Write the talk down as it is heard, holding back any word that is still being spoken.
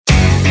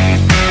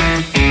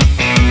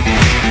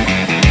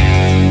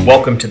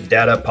Welcome to the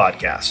Dad Up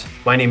Podcast.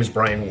 My name is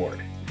Brian Ward,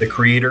 the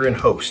creator and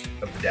host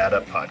of the Dad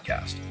Up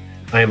Podcast.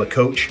 I am a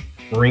coach,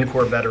 Marine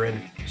Corps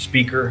veteran,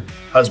 speaker,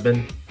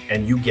 husband,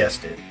 and you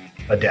guessed it,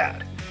 a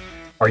dad.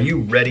 Are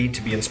you ready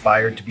to be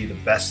inspired to be the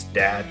best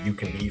dad you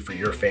can be for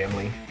your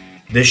family?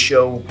 This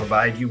show will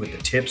provide you with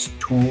the tips,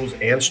 tools,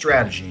 and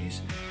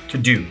strategies to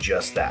do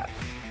just that.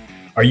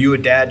 Are you a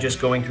dad just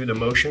going through the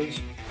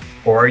motions?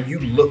 Or are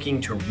you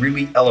looking to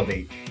really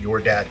elevate your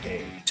dad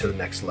game to the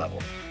next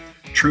level?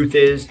 Truth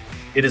is,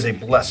 it is a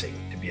blessing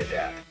to be a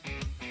dad.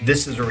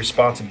 This is a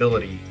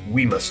responsibility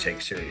we must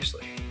take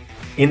seriously.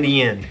 In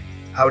the end,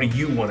 how do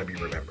you want to be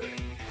remembered?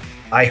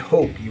 I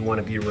hope you want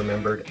to be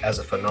remembered as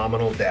a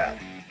phenomenal dad.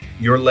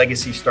 Your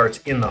legacy starts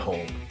in the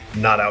home,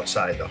 not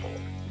outside the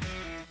home.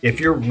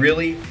 If you're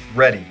really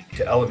ready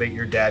to elevate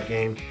your dad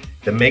game,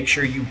 then make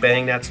sure you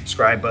bang that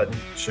subscribe button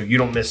so you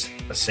don't miss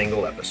a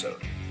single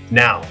episode.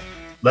 Now,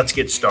 let's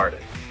get started.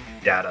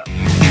 Dad Up.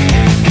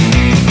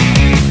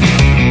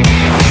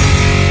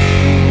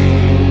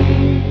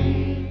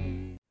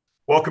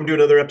 Welcome to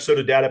another episode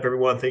of Dad Up,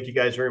 everyone. Thank you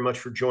guys very much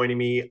for joining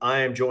me.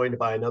 I am joined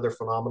by another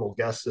phenomenal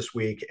guest this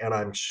week, and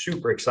I'm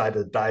super excited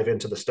to dive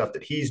into the stuff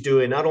that he's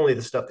doing, not only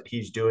the stuff that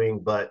he's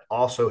doing, but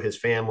also his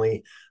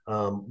family.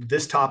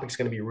 This topic is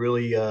going to be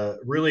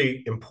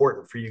really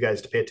important for you guys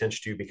to pay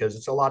attention to because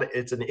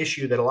it's an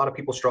issue that a lot of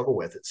people struggle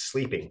with. It's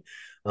sleeping.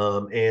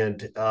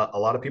 And a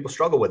lot of people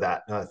struggle with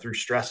that through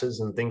stresses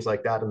and things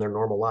like that in their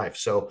normal life.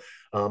 So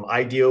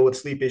I deal with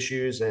sleep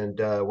issues, and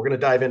we're going to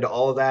dive into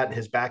all of that and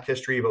his back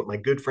history. But my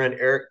good friend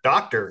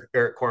Dr.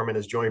 Eric Corman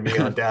has joined me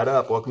on Dad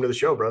Up. Welcome to the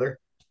show, brother.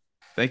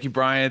 Thank you,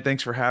 Brian.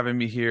 Thanks for having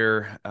me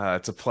here.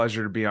 It's a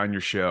pleasure to be on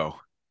your show.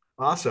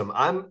 Awesome.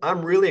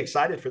 I'm really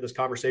excited for this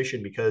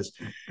conversation because,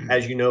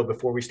 as you know,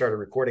 before we started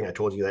recording, I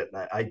told you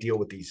that I deal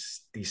with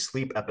these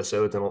sleep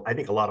episodes, and I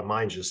think a lot of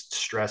mine's just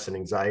stress and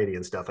anxiety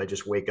and stuff. I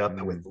just wake up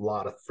with a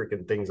lot of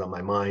freaking things on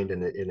my mind,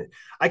 and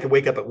I could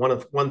wake up at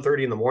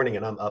 1:30 in the morning,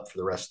 and I'm up for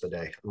the rest of the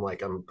day.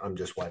 I'm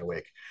just wide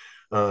awake.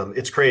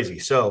 It's crazy.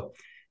 So,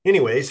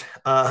 anyways,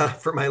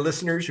 for my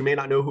listeners who may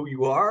not know who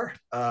you are,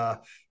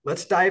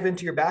 let's dive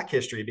into your back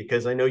history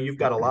because I know you've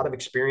got a lot of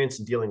experience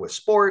in dealing with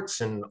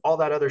sports and all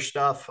that other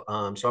stuff.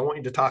 So I want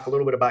you to talk a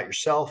little bit about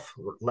yourself,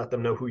 let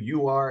them know who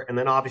you are. And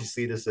then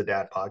obviously this is a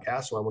dad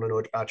podcast, so I want to know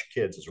about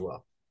your kids as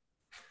well.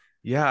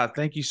 Yeah,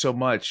 thank you so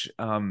much.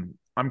 I'm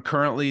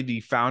currently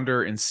the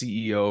founder and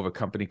CEO of a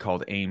company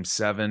called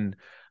AIM7.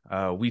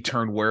 We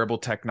turn wearable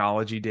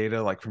technology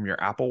data like from your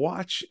Apple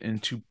Watch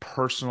into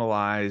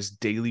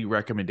personalized daily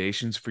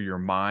recommendations for your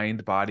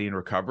mind, body, and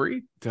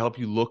recovery to help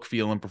you look,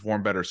 feel, and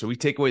perform better. So we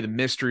take away the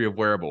mystery of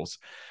wearables.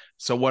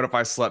 So what if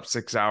I slept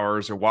 6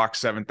 hours or walked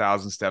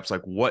 7,000 steps?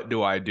 Like, what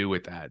do I do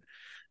with that?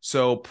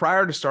 So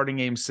prior to starting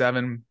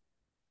AIM7,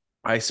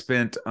 I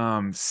spent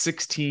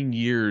 16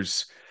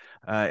 years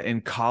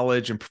in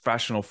college and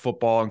professional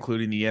football,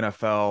 including the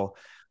NFL.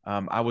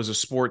 I was a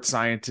sports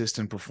scientist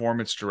and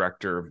performance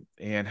director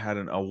and had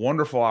a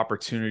wonderful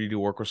opportunity to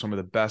work with some of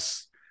the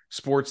best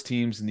sports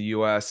teams in the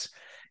U.S.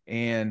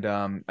 And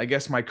I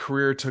guess my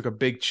career took a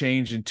big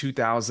change in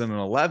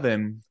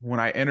 2011 when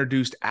I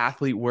introduced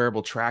athlete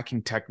wearable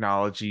tracking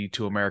technology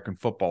to American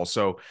football.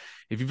 So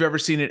if you've ever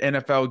seen an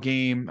NFL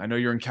game, I know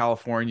you're in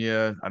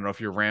California. I don't know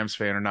if you're a Rams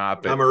fan or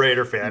not, but I'm a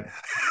Raider fan.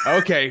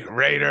 Okay,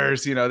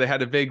 Raiders, they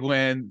had a big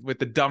win with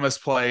the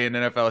dumbest play in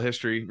NFL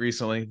history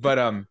recently. But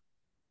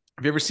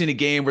have you ever seen a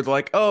game where they're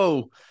like,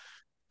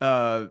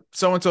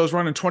 so-and-so is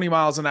running 20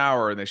 miles an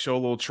hour and they show a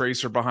little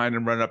tracer behind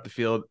him running up the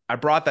field? I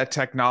brought that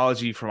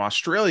technology from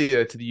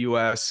Australia to the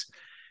US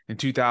in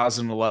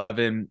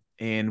 2011,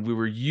 and we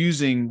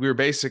were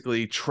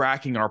basically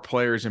tracking our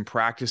players in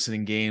practice and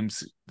in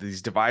games.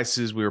 These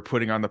devices we were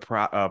putting on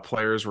the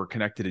players were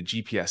connected to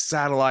GPS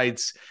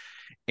satellites,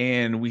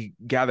 and we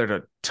gathered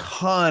a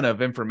ton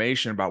of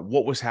information about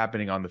what was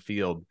happening on the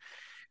field.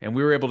 And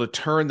we were able to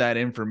turn that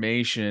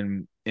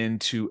information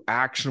into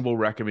actionable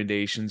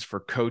recommendations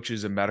for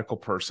coaches and medical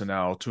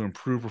personnel to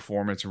improve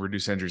performance and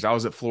reduce injuries. I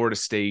was at Florida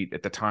State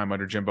at the time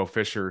under Jimbo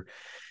Fisher,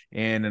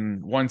 and in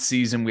one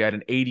season we had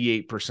an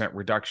 88%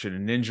 reduction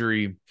in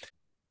injury.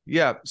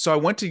 Yeah, so I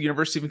went to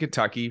University of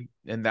Kentucky,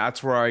 and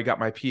that's where I got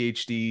my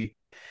PhD.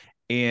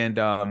 And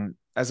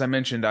as I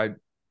mentioned, I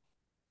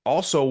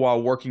also,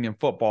 while working in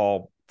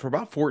football for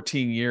about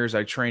 14 years,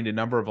 I trained a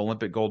number of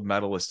Olympic gold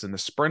medalists in the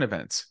sprint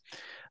events.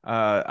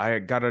 I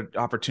got an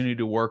opportunity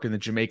to work in the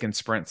Jamaican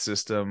sprint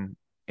system,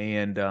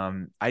 and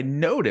I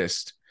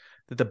noticed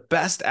that the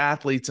best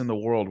athletes in the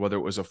world, whether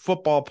it was a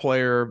football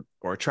player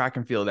or a track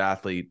and field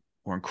athlete,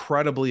 were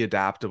incredibly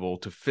adaptable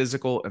to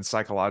physical and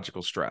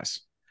psychological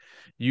stress.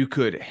 You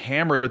could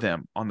hammer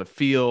them on the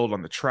field,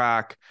 on the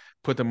track,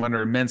 put them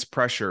under immense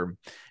pressure,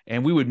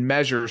 and we would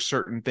measure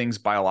certain things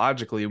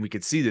biologically, and we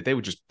could see that they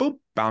would just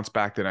bounce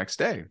back the next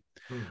day.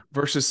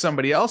 Versus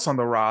somebody else on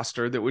the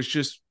roster that was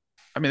just,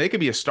 they could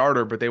be a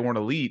starter, but they weren't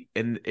elite,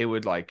 and it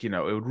would it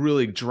would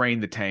really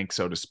drain the tank,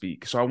 so to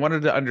speak. So I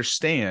wanted to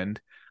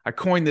understand, I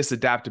coined this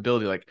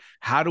adaptability, like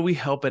how do we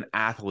help an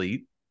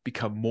athlete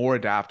become more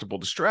adaptable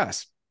to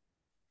stress?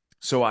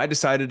 So I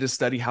decided to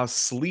study how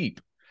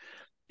sleep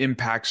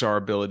impacts our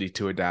ability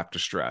to adapt to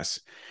stress.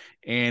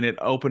 And it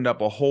opened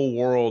up a whole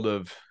world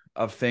of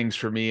things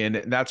for me.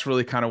 And that's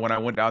really kind of when I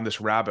went down this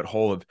rabbit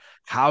hole of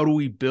how do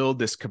we build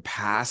this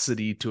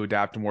capacity to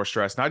adapt to more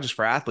stress, not just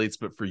for athletes,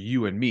 but for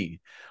you and me,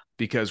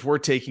 because we're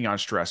taking on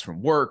stress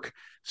from work,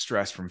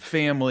 stress from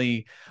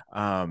family,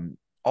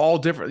 all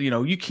different,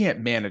 you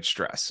can't manage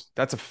stress.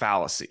 That's a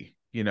fallacy.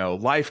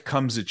 Life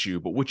comes at you,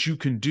 but what you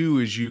can do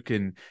is you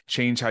can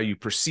change how you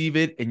perceive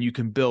it, and you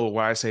can build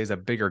what I say is a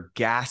bigger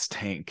gas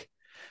tank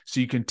so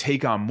you can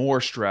take on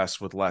more stress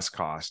with less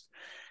cost.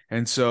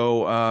 And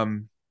so,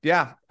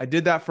 I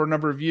did that for a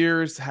number of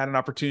years, had an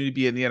opportunity to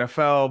be in the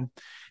NFL,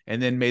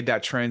 and then made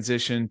that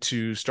transition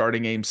to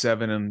starting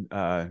AIM7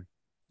 in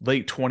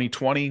late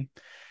 2020.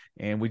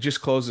 And we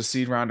just closed a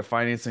seed round of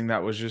financing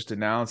that was just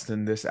announced,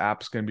 and this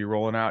app's going to be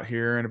rolling out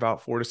here in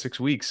about 4 to 6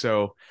 weeks.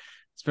 So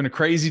it's been a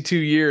crazy 2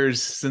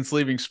 years since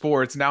leaving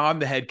sports. Now I'm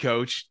the head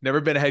coach. Never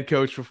been a head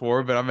coach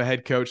before, but I'm a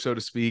head coach, so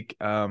to speak.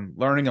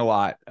 Learning a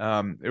lot.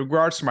 In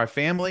regards to my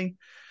family,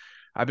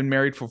 I've been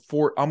married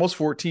for almost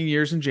 14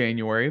 years in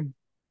January.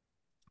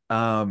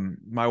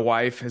 My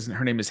wife,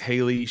 her name is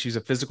Haley. She's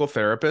a physical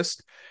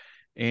therapist.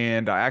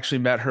 And I actually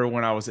met her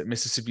when I was at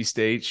Mississippi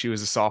State. She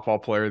was a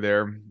softball player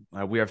there.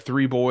 We have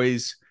 3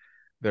 boys.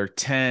 They're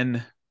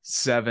 10,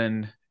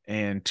 7,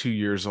 and 2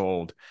 years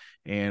old.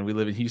 And we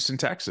live in Houston,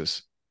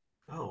 Texas.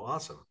 Oh,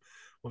 awesome.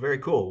 Well, very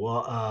cool.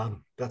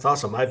 Well, that's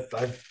awesome.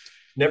 I've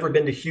never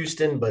been to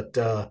Houston, but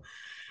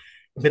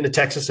I've been to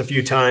Texas a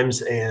few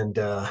times, and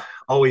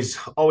always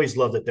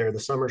loved it there. The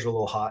summers are a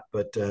little hot,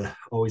 but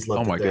always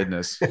loved it there. Oh my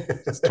goodness.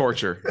 It's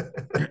torture.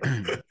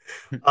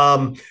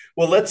 Well,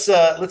 let's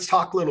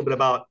talk a little bit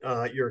about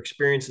your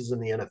experiences in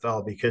the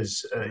NFL,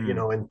 because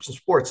and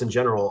sports in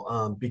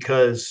general,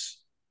 because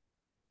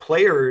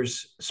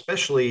players,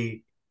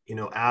 especially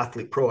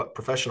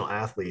professional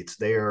athletes,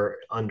 they are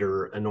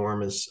under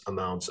enormous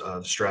amounts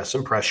of stress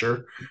and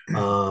pressure,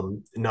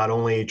 not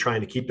only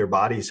trying to keep their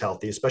bodies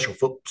healthy,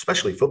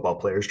 especially football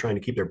players trying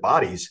to keep their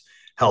bodies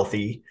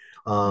healthy,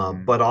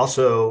 but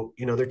also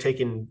they're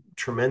taking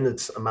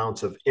tremendous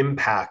amounts of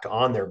impact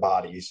on their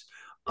bodies.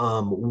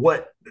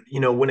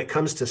 When it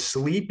comes to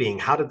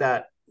sleeping,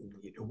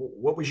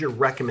 what was your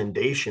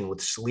recommendation with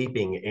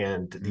sleeping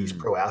and these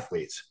pro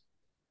athletes?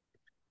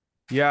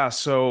 Yeah,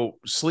 so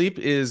sleep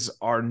is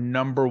our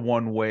number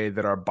one way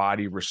that our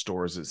body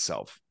restores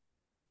itself.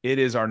 It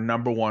is our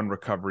number one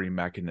recovery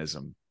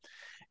mechanism.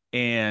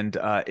 And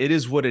it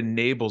is what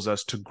enables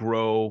us to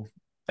grow,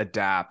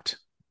 adapt,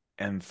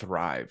 and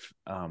thrive.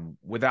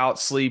 Without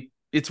sleep,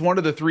 it's one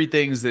of the 3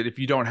 things that if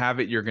you don't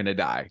have it, you're going to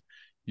die.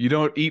 You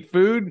don't eat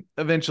food,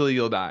 eventually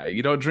you'll die.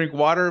 You don't drink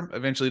water,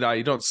 eventually die.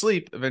 You don't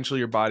sleep, eventually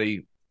your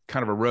body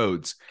kind of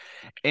erodes.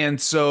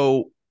 And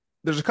so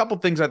there's a couple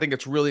of things I think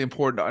it's really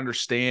important to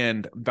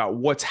understand about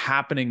what's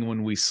happening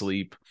when we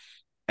sleep.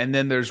 And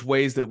then there's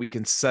ways that we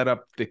can set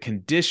up the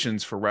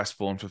conditions for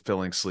restful and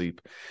fulfilling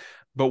sleep.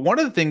 But one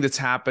of the things that's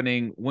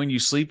happening when you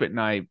sleep at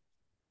night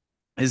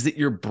is that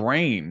your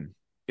brain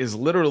is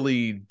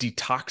literally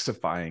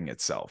detoxifying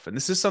itself. And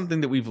this is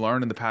something that we've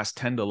learned in the past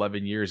 10 to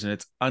 11 years, and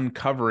it's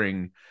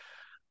uncovering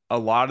a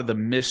lot of the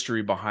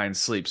mystery behind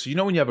sleep. So,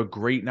 when you have a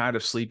great night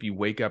of sleep, you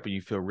wake up and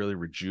you feel really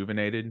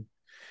rejuvenated.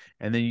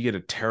 And then you get a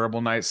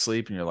terrible night's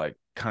sleep and you're like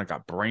kind of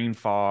got brain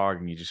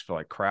fog and you just feel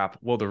like crap.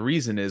 Well, the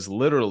reason is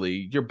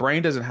literally your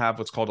brain doesn't have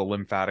what's called a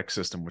lymphatic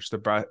system, which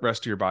the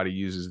rest of your body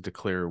uses to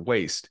clear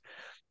waste.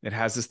 It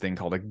has this thing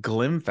called a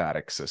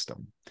glymphatic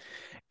system.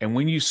 And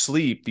when you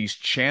sleep, these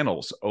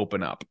channels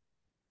open up.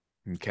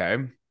 Okay.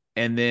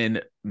 And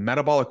then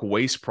metabolic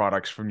waste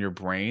products from your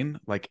brain,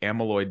 like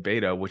amyloid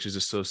beta, which is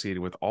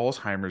associated with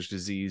Alzheimer's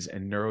disease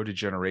and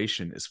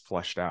neurodegeneration, is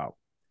flushed out.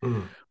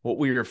 What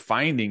we are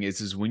finding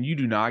is when you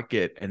do not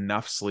get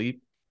enough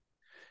sleep,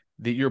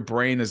 that your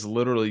brain is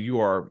literally,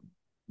 your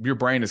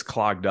brain is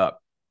clogged up,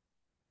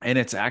 and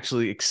it's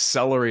actually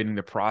accelerating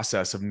the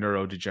process of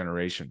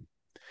neurodegeneration.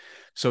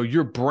 So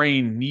your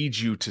brain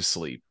needs you to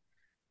sleep.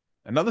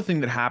 Another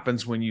thing that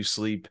happens when you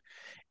sleep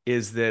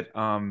is that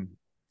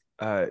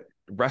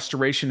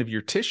restoration of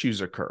your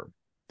tissues occur.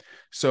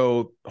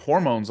 So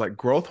hormones like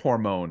growth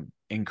hormone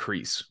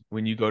increase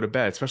when you go to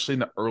bed, especially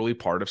in the early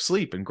part of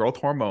sleep. And growth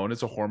hormone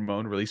is a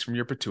hormone released from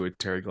your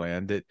pituitary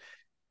gland that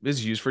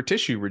is used for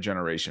tissue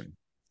regeneration.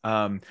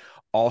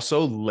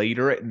 Also,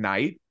 later at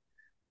night,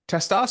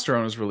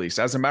 testosterone is released.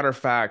 As a matter of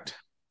fact,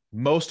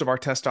 most of our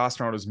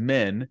testosterone as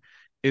men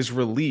is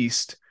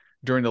released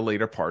during the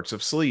later parts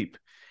of sleep.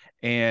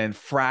 And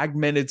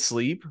fragmented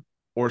sleep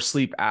or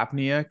sleep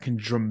apnea can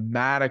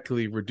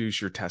dramatically reduce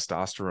your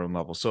testosterone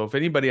level. So if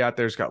anybody out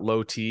there's got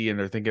low T and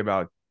they're thinking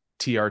about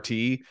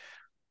TRT,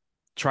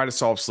 try to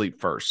solve sleep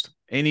first.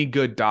 Any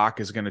good doc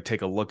is going to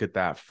take a look at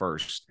that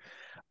first.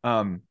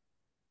 And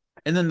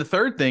then the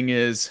third thing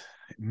is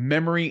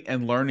memory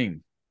and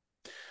learning.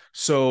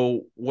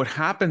 So what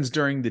happens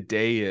during the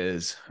day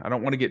is, I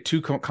don't want to get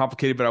too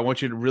complicated, but I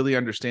want you to really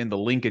understand the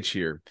linkage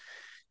here.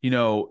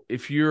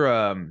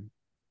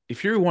 If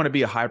if you want to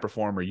be a high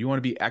performer, you want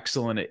to be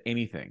excellent at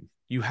anything,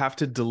 you have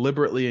to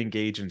deliberately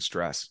engage in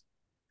stress.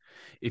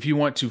 If you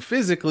want to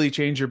physically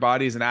change your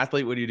body as an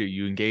athlete, what do?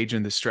 You engage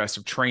in the stress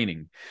of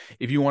training.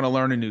 If you want to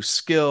learn a new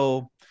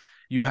skill,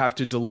 you have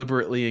to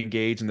deliberately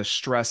engage in the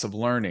stress of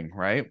learning,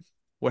 right?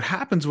 What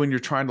happens when you're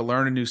trying to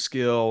learn a new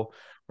skill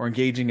or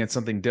engaging in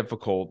something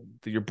difficult,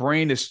 that your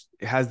brain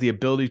has the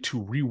ability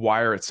to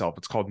rewire itself.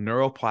 It's called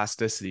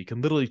neuroplasticity. It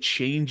can literally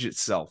change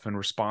itself in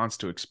response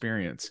to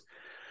experience.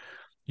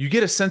 You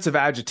get a sense of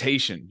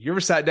agitation. You ever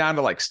sat down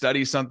to like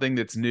study something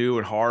that's new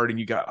and hard and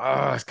you got,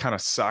 oh, it kind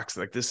of sucks.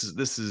 Like this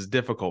is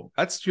difficult.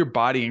 That's your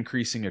body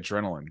increasing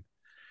adrenaline.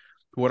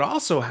 What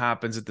also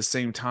happens at the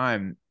same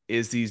time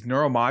is these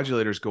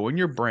neuromodulators go in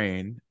your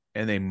brain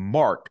and they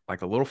mark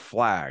like a little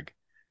flag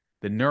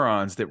the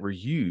neurons that were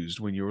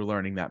used when you were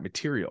learning that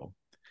material.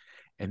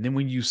 And then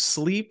when you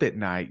sleep at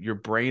night, your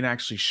brain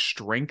actually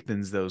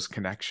strengthens those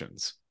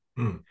connections.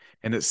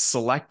 And it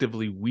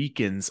selectively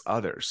weakens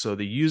others. So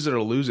the use it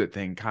or lose it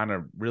thing kind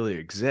of really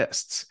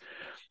exists.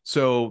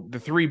 So the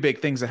three big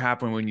things that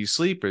happen when you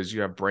sleep is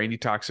you have brain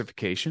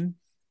detoxification,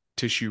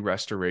 tissue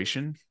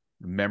restoration,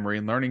 memory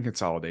and learning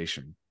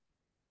consolidation.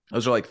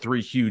 Those are like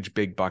three huge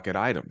big bucket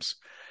items.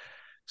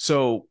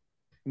 So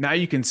now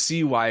you can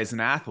see why, as an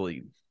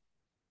athlete,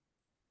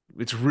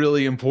 it's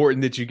really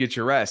important that you get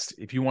your rest.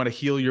 If you want to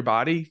heal your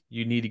body,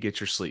 you need to get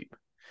your sleep.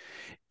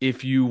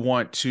 If you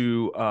want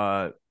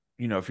to,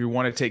 if you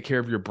want to take care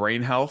of your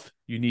brain health,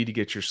 you need to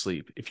get your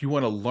sleep. If you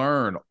want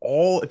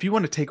to if you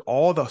want to take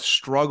all the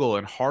struggle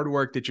and hard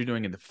work that you're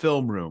doing in the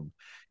film room,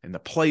 in the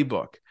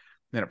playbook,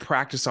 then a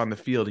practice on the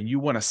field, and you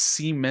want to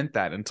cement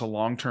that into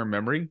long-term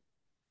memory,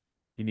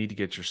 you need to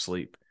get your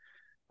sleep.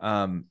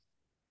 The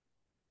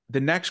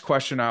next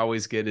question I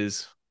always get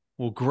is,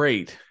 well,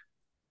 great.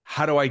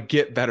 How do I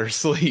get better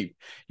sleep?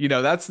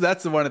 That's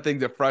the one of the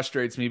things that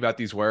frustrates me about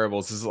these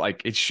wearables is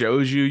like, it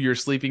shows you you're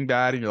sleeping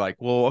bad and you're like,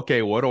 well,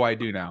 okay, what do I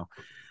do now?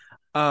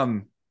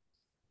 And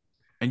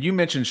you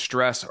mentioned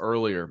stress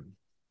earlier.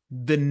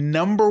 The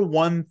number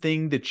one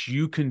thing that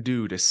you can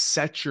do to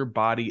set your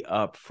body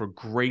up for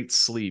great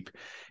sleep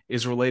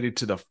is related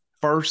to the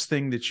first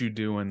thing that you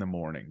do in the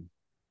morning.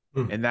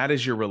 And that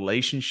is your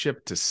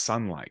relationship to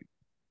sunlight.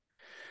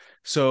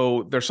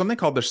 So there's something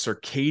called the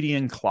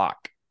circadian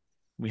clock.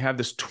 We have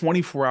this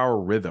 24-hour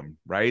rhythm,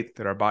 right,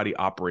 that our body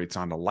operates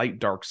on, a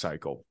light-dark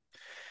cycle.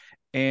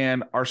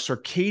 And our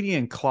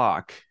circadian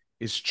clock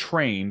is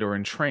trained or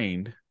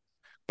entrained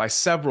by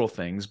several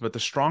things, but the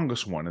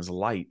strongest one is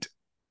light,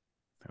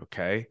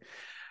 okay?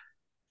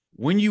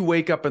 When you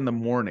wake up in the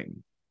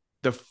morning,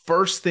 the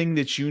first thing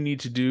that you need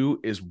to do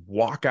is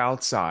walk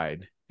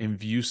outside and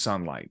view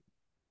sunlight.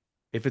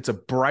 If it's a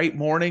bright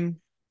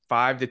morning,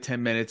 5 to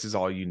 10 minutes is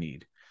all you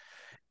need.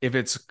 If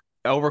it's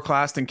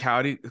overcast and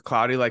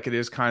cloudy like it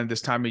is kind of this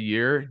time of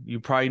year,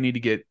 you probably need to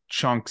get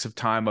chunks of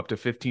time up to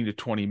 15 to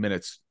 20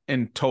 minutes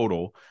in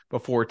total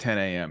before 10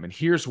 a.m. And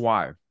here's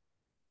why.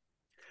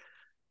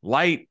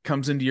 Light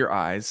comes into your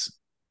eyes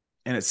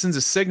and it sends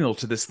a signal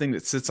to this thing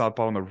that sits up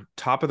on the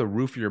top of the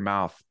roof of your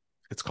mouth.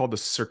 It's called the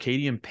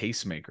circadian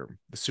pacemaker,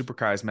 the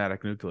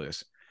suprachiasmatic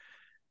nucleus.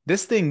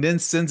 This thing then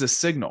sends a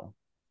signal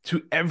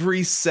to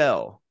every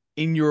cell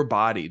in your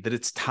body that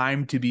it's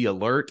time to be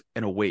alert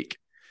and awake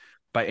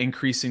by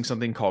increasing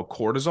something called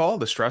cortisol,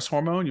 the stress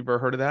hormone. You've ever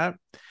heard of that?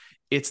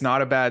 It's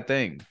not a bad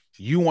thing.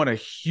 You want a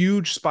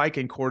huge spike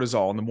in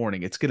cortisol in the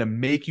morning. It's going to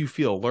make you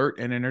feel alert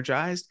and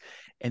energized.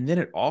 And then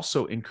it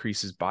also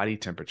increases body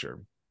temperature.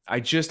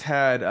 I just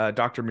had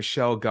Dr.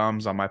 Michelle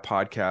Gums on my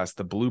podcast,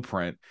 The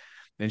Blueprint,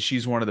 and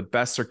she's one of the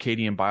best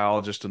circadian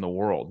biologists in the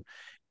world.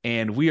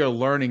 And we are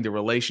learning the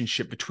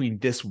relationship between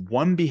this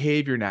one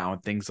behavior now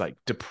and things like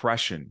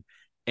depression,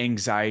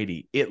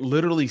 anxiety. It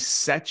literally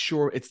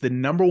it's the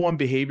number one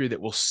behavior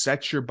that will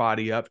set your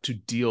body up to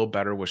deal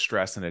better with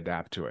stress and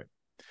adapt to it.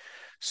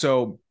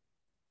 So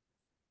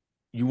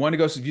you want to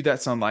go view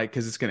that sunlight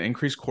because it's going to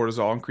increase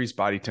cortisol, increase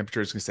body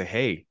temperature. It's going to say,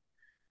 hey,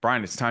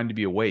 Brian, it's time to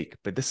be awake.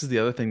 But this is the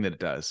other thing that it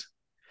does.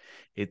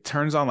 It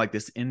turns on like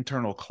this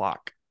internal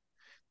clock.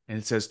 And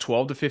it says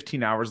 12 to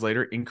 15 hours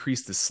later,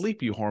 increase the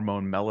sleepy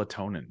hormone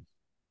melatonin,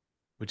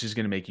 which is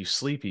going to make you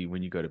sleepy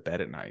when you go to bed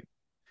at night.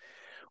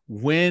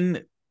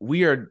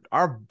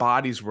 Our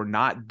bodies were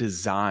not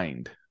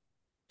designed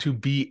to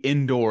be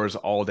indoors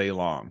all day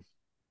long.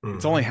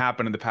 It's only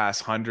happened in the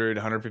past 100,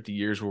 150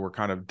 years where we're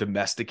kind of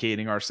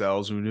domesticating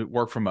ourselves. We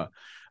work from a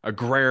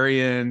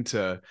agrarian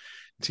to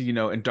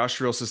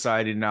industrial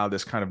society, now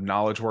this kind of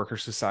knowledge worker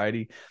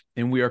society,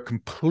 and we are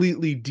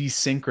completely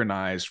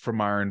desynchronized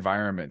from our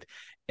environment.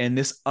 And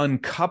this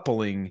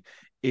uncoupling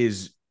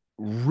is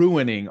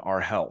ruining our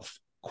health.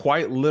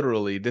 Quite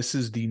literally, this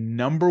is the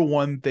number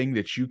one thing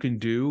that you can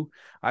do.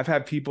 I've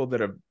had people that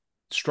have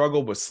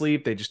struggled with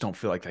sleep. They just don't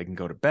feel like they can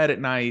go to bed at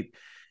night.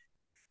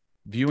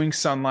 Viewing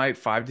sunlight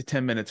 5 to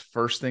 10 minutes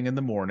first thing in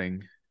the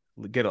morning,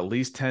 get at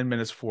least 10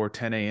 minutes before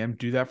 10 a.m.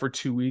 Do that for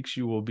 2 weeks.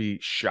 You will be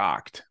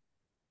shocked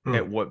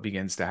at what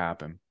begins to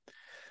happen.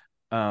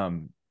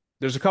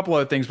 There's a couple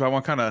other things, but I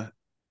want to kind of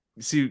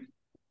see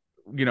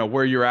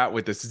where you're at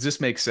with this. Does this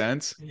make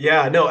sense?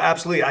 Yeah, no,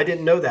 absolutely. I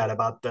didn't know that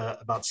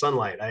about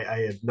sunlight. I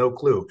had no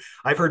clue.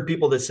 I've heard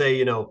people that say,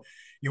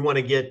 you want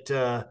to get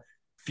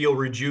feel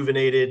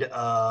rejuvenated,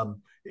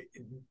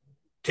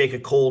 take a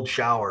cold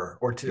shower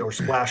or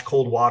splash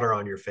cold water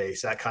on your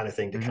face, that kind of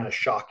thing to kind of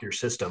shock your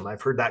system.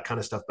 I've heard that kind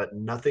of stuff, but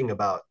nothing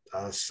about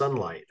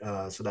sunlight.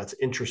 So that's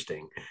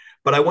interesting.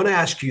 But I want to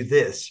ask you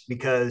this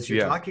because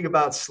you're talking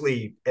about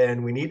sleep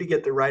and we need to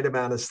get the right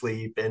amount of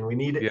sleep and we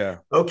need it. Yeah.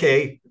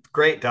 Okay,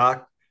 great,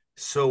 doc.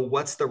 So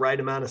what's the right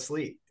amount of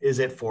sleep? Is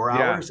it 4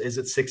 hours? Is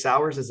it 6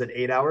 hours? Is it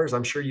 8 hours?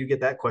 I'm sure you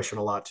get that question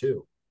a lot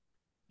too.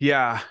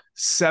 Yeah.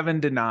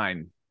 7 to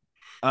 9.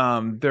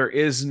 There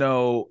is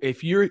no,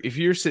 if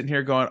you're sitting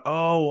here going,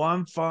 oh,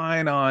 I'm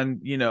fine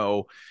on,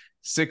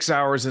 6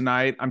 hours a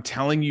night. I'm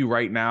telling you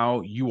right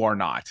now, you are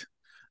not.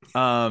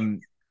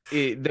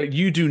 That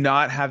you do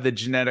not have the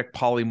genetic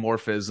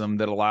polymorphism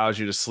that allows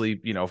you to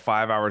sleep,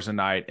 5 hours a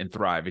night and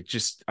thrive.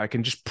 I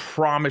can just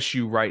promise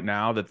you right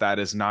now that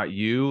is not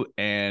you.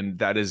 And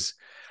that is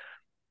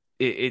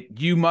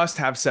you must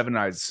have 7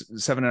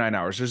 to 9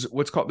 hours.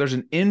 There's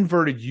an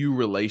inverted U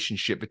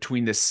relationship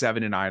between this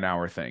 7 to 9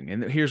 hour thing.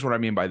 And here's what I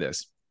mean by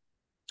this.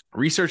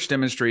 Research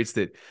demonstrates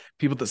that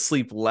people that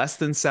sleep less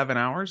than 7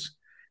 hours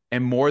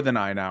and more than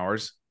 9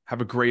 hours have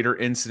a greater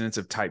incidence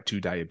of type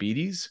 2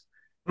 diabetes,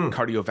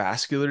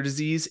 cardiovascular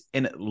disease,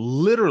 and it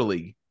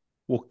literally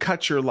will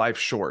cut your life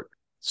short.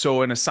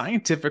 So in a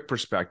scientific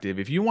perspective,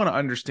 if you want to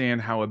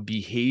understand how a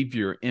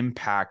behavior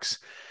impacts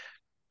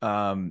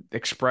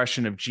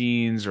expression of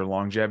genes or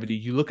longevity,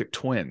 you look at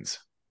twins.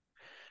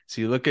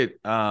 So you look at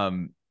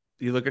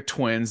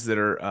twins that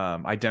are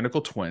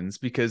identical twins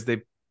because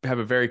they have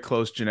a very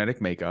close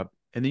genetic makeup.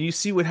 And then you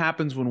see what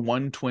happens when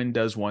one twin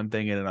does one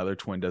thing and another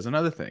twin does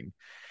another thing.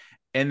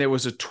 And there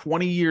was a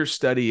 20-year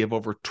study of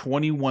over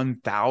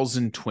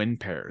 21,000 twin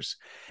pairs.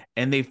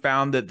 And they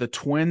found that the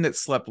twin that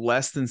slept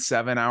less than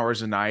 7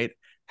 hours a night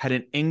had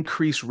an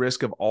increased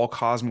risk of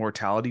all-cause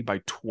mortality by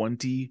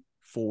 24%.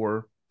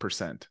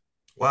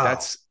 Wow.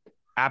 That's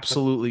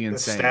absolutely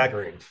insane. That's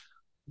staggering.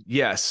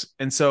 Yes.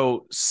 And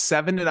so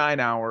 7 to 9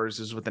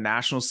 hours is what the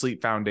National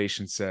Sleep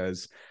Foundation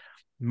says.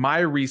 My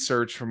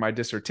research for my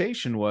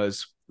dissertation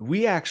was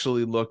we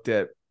actually looked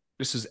at,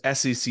 this is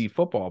SEC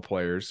football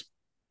players,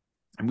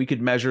 and we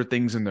could measure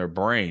things in their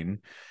brain,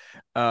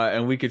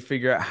 and we could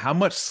figure out how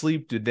much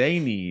sleep do they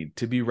need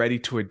to be ready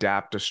to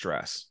adapt to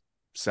stress.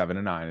 7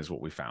 to 9 is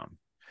what we found.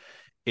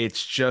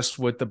 It's just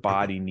what the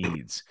body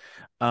needs.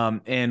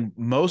 And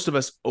most of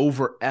us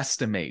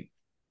overestimate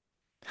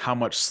how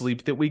much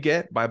sleep that we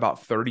get by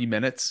about 30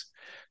 minutes.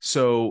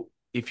 So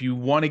if you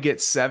want to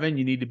get 7,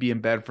 you need to be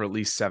in bed for at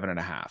least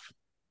 7.5.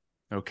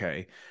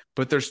 Okay.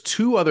 But there's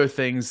 2 other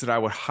things that I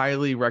would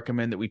highly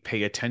recommend that we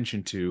pay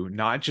attention to,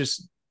 not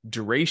just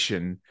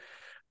duration,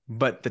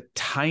 but the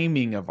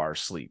timing of our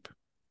sleep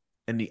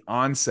and the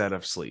onset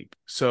of sleep.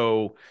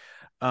 So,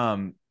 a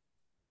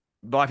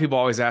lot of people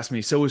always ask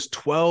me, so is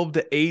 12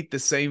 to 8 the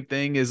same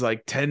thing as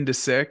like 10 to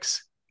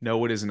 6?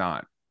 No, it is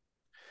not.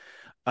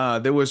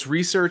 There was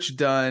research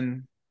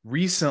done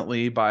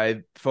recently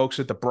by folks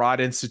at the Broad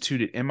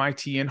Institute at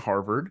MIT and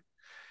Harvard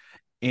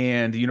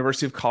and the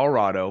University of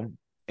Colorado.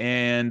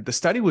 And the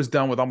study was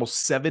done with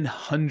almost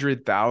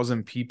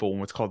 700,000 people in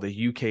what's called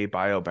the UK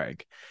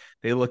Biobank.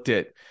 They looked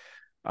at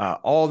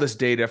all this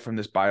data from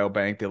this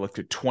biobank. They looked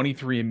at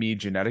 23andMe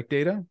genetic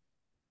data.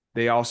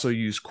 They also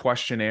used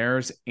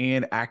questionnaires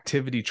and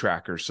activity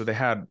trackers. So they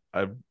had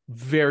a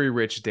very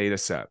rich data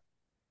set.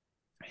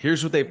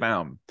 Here's what they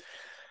found.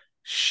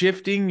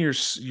 Shifting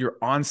your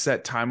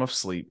onset time of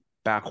sleep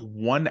back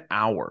 1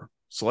 hour.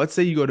 So let's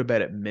say you go to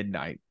bed at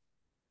midnight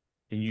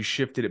and you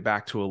shifted it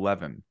back to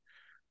 11,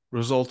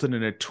 resulted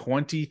in a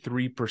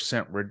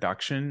 23%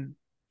 reduction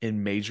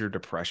in major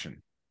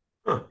depression.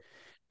 Huh.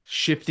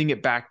 Shifting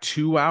it back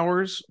 2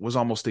 hours was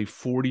almost a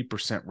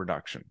 40%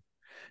 reduction.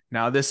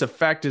 Now, this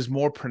effect is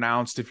more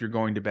pronounced if you're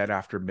going to bed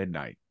after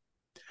midnight.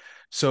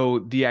 So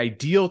the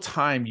ideal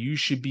time you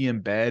should be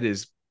in bed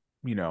is,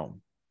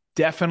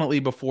 definitely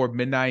before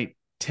midnight.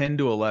 10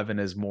 to 11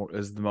 is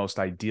the most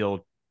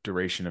ideal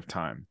duration of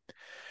time.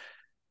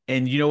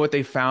 And you know what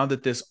they found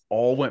that this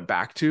all went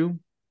back to?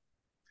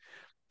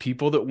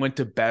 People that went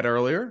to bed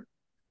earlier,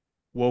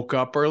 woke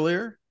up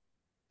earlier,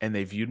 and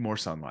they viewed more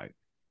sunlight.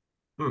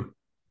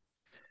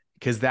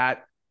 Because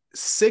that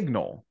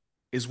signal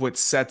is what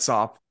sets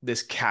off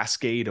this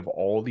cascade of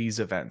all these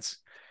events.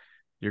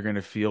 You're going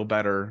to feel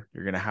better.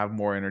 You're going to have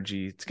more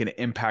energy. It's going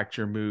to impact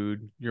your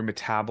mood, your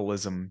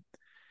metabolism,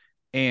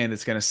 and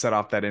it's going to set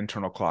off that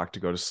internal clock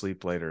to go to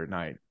sleep later at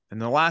night. And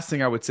the last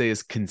thing I would say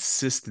is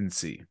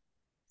consistency.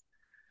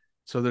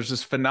 So there's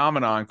this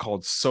phenomenon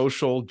called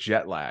social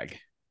jet lag.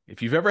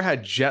 If you've ever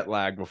had jet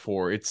lag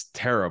before, it's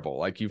terrible.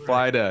 Like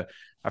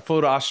I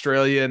flew to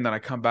Australia and then I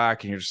come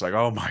back and you're just like,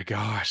 oh my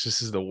gosh,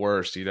 this is the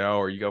worst,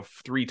 or you go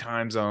 3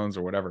 time zones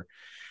or whatever.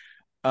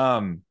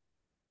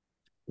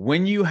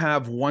 When you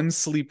have one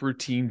sleep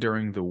routine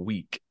during the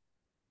week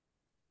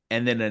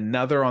and then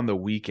another on the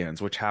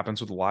weekends, which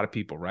happens with a lot of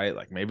people, right?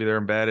 Like maybe they're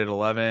in bed at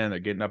 11, they're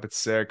getting up at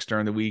 6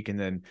 during the week, and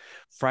then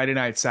Friday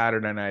night,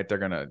 Saturday night, they're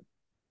going to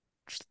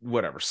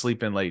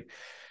sleep in late.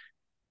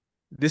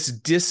 This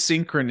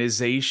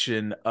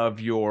desynchronization of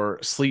your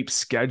sleep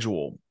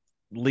schedule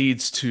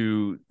leads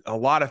to a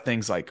lot of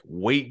things like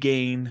weight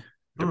gain,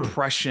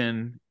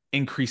 depression,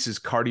 increases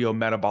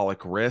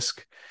cardiometabolic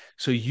risk.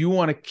 So you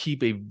want to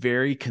keep a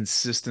very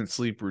consistent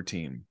sleep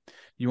routine.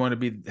 You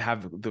want to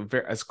have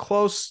as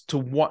close to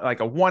like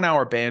a 1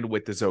 hour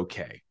bandwidth is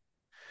okay,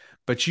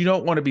 but you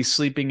don't want to be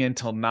sleeping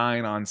until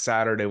 9 on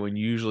Saturday when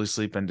you usually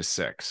sleep into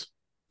 6.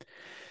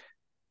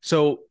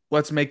 So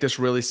let's make this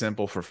really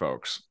simple for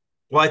folks.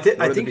 Well, I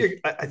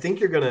think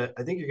you're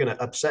gonna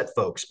upset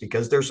folks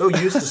because they're so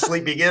used to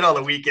sleeping in on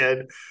the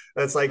weekend.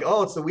 It's like,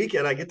 oh, it's the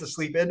weekend, I get to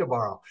sleep in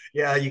tomorrow.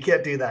 Yeah, you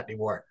can't do that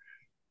anymore.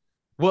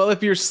 Well,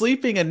 if you're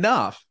sleeping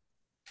enough,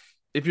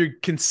 if you're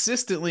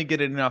consistently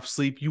getting enough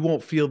sleep, you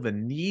won't feel the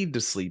need to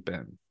sleep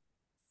in.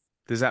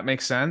 Does that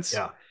make sense?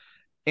 Yeah.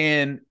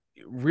 And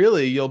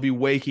really, you'll be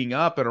waking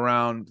up at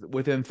around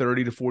within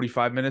 30 to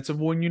 45 minutes of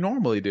when you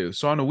normally do.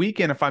 So on a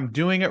weekend, if I'm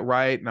doing it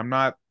right and I'm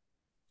not,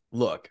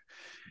 look,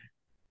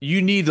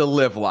 you need to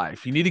live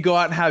life. You need to go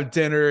out and have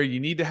dinner. You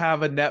need to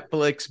have a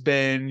Netflix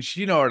binge.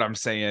 You know what I'm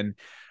saying?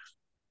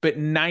 But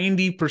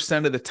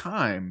 90% of the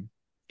time,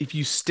 if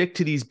you stick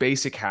to these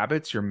basic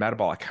habits, your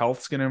metabolic health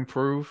is going to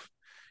improve.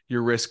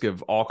 Your risk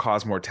of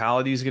all-cause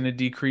mortality is going to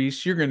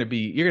decrease. You're going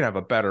to have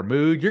a better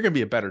mood. You're going to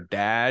be a better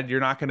dad. You're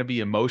not going to be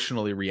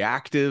emotionally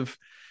reactive.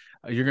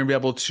 You're going to be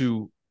able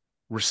to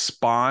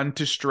respond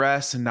to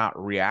stress and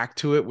not react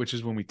to it, which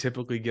is when we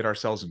typically get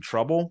ourselves in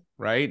trouble,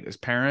 right? As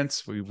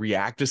parents, we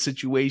react to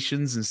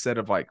situations instead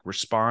of like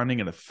responding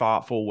in a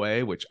thoughtful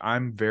way, which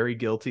I'm very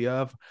guilty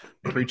of.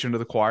 I'm preaching to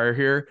the choir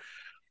here.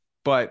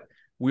 But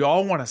we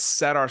all want to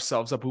set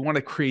ourselves up. We want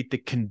to create the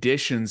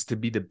conditions to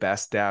be the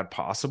best dad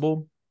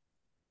possible.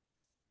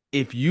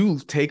 If you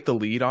take the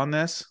lead on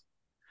this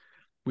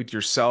with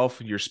yourself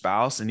and your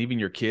spouse and even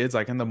your kids,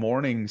 like in the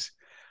mornings,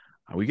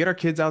 we get our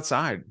kids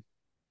outside.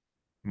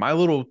 My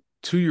little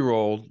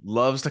 2-year-old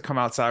loves to come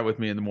outside with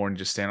me in the morning,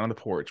 just stand on the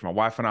porch. My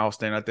wife and I will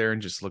stand out there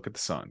and just look at the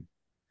sun.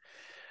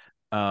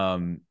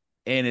 And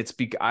it's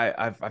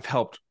I've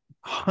helped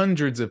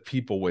hundreds of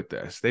people with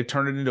this. They've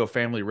turned it into a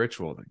family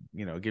ritual,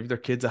 give their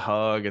kids a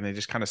hug and they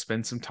just kind of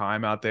spend some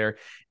time out there.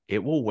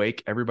 It will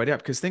wake everybody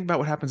up, because think about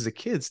what happens to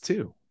kids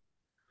too.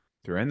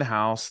 They're in the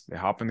house, they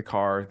hop in the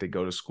car, they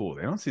go to school.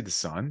 They don't see the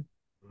sun.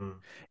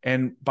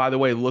 And by the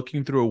way,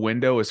 looking through a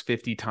window is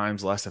 50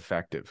 times less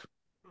effective.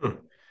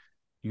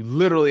 You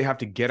literally have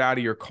to get out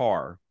of your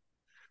car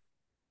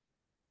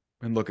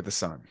and look at the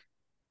sun.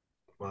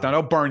 Wow. Now,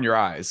 don't burn your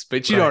eyes,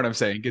 but you know what I'm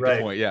saying. Get the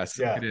point. Yes.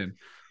 Yeah. Get in.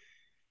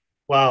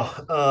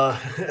 Wow.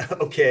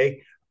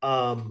 Okay.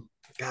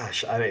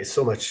 Gosh,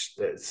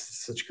 it's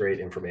such great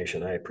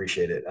information. I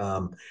appreciate it.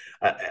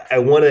 I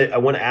want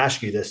to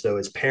ask you this though,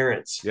 as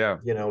parents,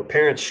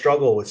 parents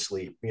struggle with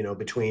sleep,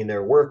 between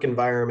their work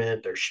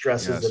environment, their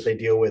stresses that they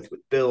deal with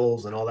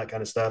bills and all that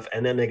kind of stuff.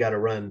 And then they got to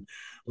run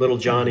little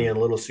Johnny and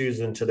little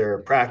Susan to their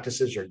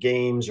practices or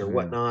games or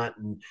whatnot.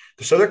 And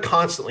so they're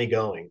constantly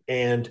going.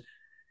 And,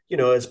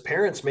 as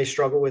parents may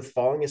struggle with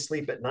falling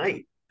asleep at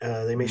night,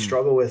 they may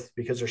struggle with,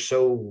 because they're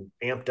so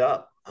amped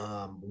up.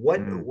 What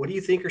do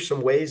you think are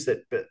some ways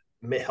that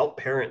may help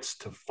parents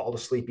to fall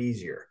asleep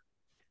easier?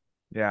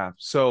 Yeah.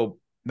 So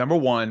number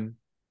one,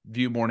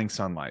 view morning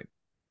sunlight.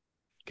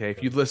 Okay.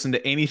 If you've listened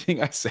to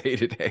anything I say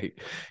today,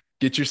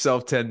 get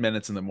yourself 10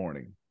 minutes in the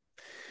morning.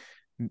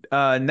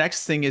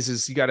 Next thing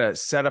is you got to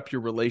set up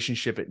your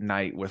relationship at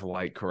night with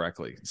light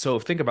correctly. So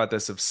think about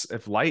this.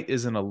 If light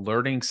is an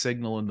alerting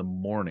signal in the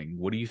morning,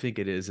 what do you think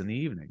it is in the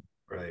evening?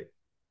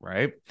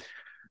 Right.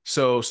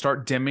 So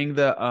start dimming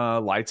the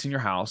lights in your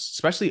house,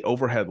 especially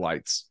overhead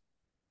lights.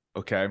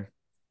 Okay.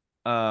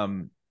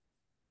 Number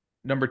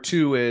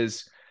two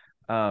is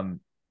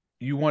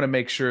you want to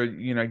make sure,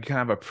 you kind of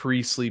have a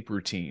pre-sleep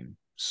routine.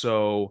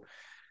 So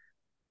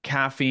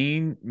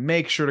caffeine,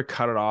 make sure to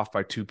cut it off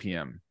by 2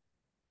 p.m.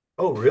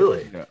 Oh,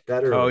 really? Yeah.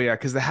 That early? Oh, yeah.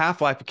 Because the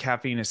half-life of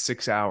caffeine is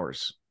 6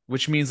 hours,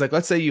 which means, like,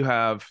 let's say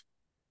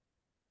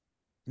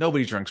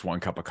nobody drinks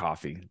 1 cup of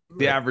coffee.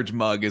 The average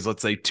mug is,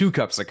 let's say, 2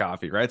 cups of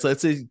coffee, right? So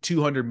let's say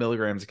 200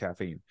 milligrams of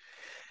caffeine.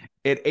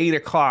 At 8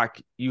 o'clock,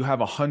 you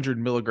have 100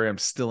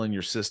 milligrams still in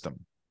your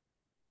system.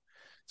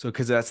 So,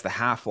 because that's the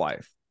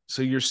half-life.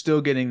 So you're still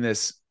getting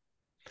this,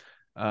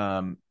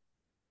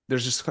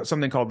 there's just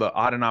something called the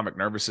autonomic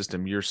nervous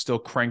system. You're still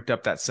cranked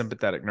up that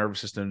sympathetic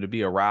nervous system to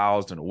be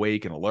aroused and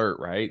awake and alert,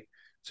 right?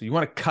 So you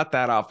want to cut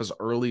that off as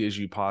early as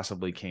you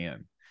possibly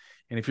can.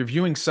 And if you're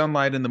viewing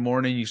sunlight in the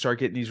morning, you start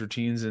getting these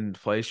routines in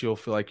place, you'll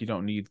feel like you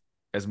don't need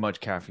as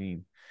much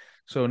caffeine.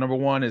 So number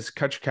one is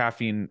cut your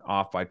caffeine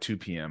off by 2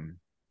 p.m.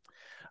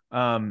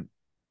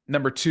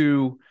 Number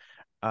two,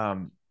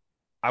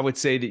 I would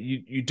say that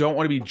you don't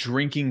want to be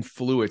drinking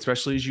fluid,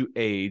 especially as you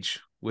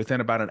age,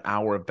 within about an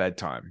hour of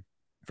bedtime.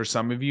 For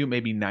some of you,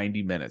 maybe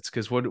 90 minutes,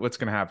 because what's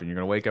going to happen? You're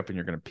going to wake up and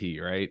you're going to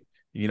pee, right?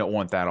 You don't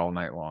want that all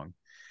night long.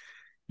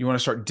 You want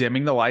to start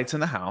dimming the lights in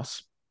the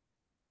house.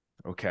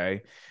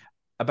 Okay.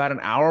 About an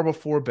hour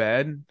before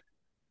bed,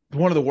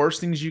 one of the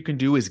worst things you can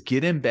do is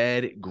get in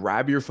bed,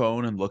 grab your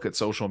phone, and look at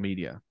social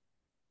media,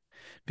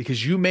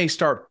 because you may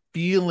start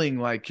feeling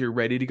like you're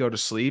ready to go to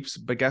sleep.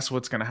 But guess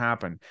what's going to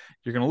happen?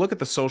 You're going to look at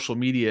the social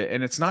media,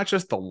 and it's not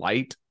just the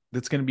light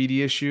that's going to be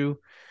the issue.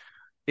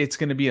 It's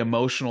going to be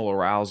emotional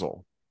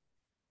arousal.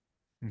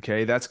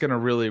 Okay. That's going to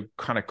really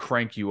kind of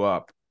crank you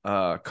up.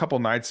 A couple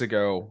nights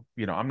ago,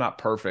 I'm not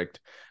perfect.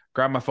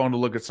 Grabbed my phone to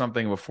look at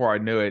something. Before I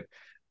knew it,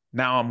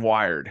 now I'm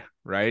wired,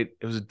 right?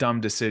 It was a dumb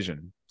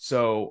decision.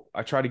 So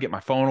I try to get my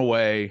phone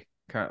away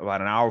kind of about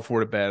an hour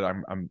before to bed.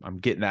 I'm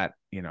getting that,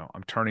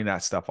 I'm turning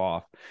that stuff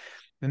off.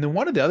 And then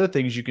one of the other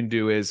things you can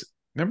do is,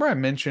 remember I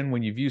mentioned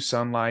when you view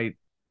sunlight,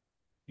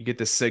 you get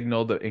this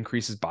signal that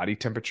increases body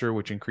temperature,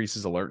 which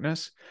increases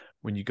alertness.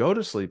 When you go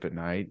to sleep at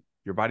night,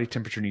 your body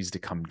temperature needs to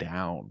come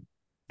down.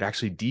 It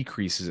actually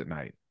decreases at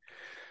night.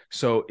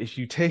 So if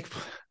you take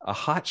a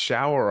hot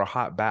shower or a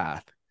hot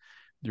bath,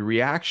 the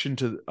reaction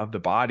of the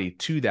body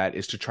to that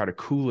is to try to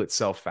cool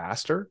itself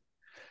faster.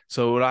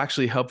 So it will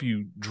actually help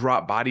you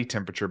drop body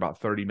temperature about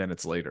 30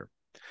 minutes later.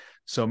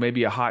 So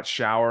maybe a hot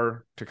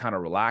shower to kind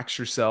of relax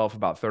yourself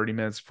about 30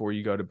 minutes before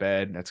you go to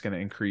bed. It's going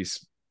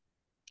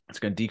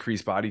to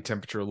decrease body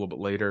temperature a little bit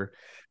later.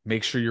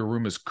 Make sure your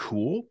room is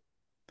cool.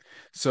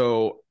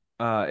 So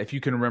if you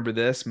can remember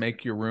this,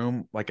 make your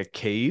room like a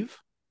cave,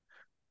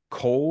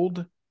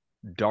 cold,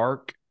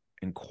 dark,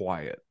 and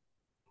quiet.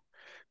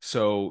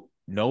 So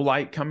no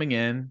light coming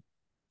in.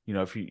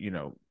 If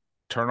you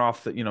turn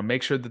off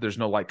make sure that there's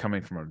no light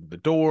coming from under the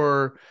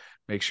door.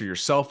 Make sure your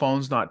cell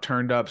phone's not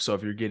turned up. So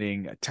if you're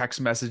getting text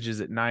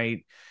messages at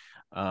night,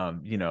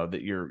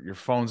 that your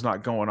phone's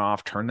not going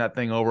off, turn that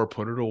thing over,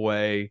 put it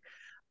away.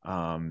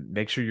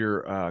 Make sure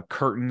your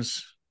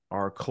curtains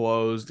are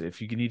closed. If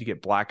you need to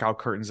get blackout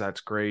curtains, that's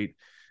great.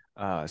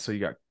 So you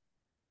got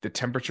the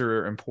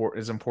temperature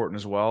is important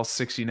as well,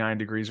 69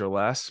 degrees or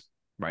less.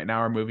 Right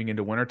now we're moving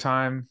into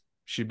wintertime.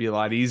 Should be a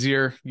lot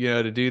easier,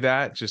 to do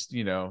that. Just,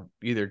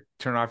 either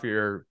turn off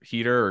your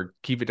heater or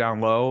keep it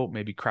down low,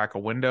 maybe crack a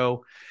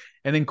window.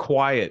 And then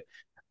quiet.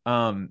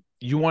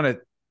 You want a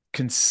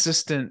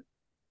consistent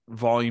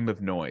volume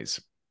of noise.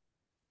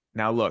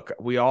 Now, look,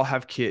 we all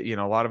have kids, a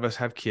lot of us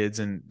have kids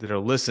and that are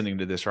listening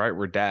to this, right?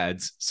 We're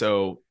dads.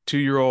 So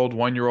 2-year-old,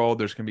 1-year-old,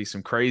 there's going to be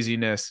some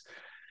craziness,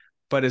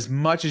 but as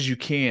much as you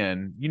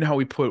can, how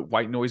we put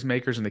white noise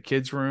makers in the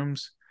kids'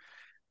 rooms?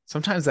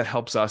 Sometimes that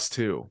helps us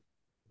too.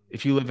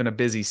 If you live in a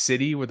busy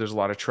city where there's a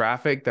lot of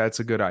traffic, that's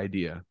a good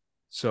idea.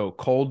 So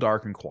cold,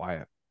 dark, and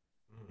quiet.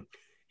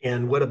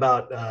 And what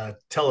about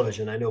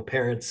television? I know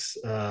parents,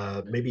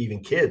 maybe even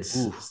kids,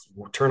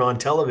 turn on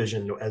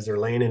television as they're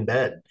laying in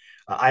bed.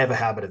 I have a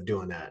habit of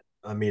doing that.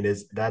 I mean,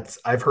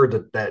 I've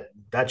heard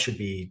that should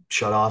be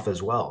shut off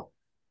as well.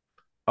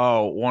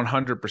 Oh,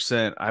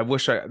 100%. I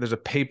wish there's a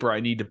paper I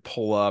need to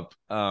pull up.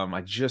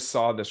 I just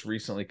saw this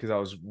recently because I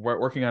was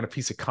working on a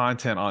piece of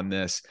content on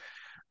this.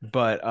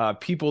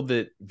 But people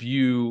that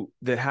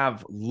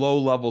have low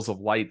levels of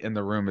light in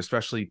the room,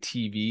 especially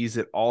TVs,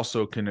 it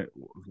also can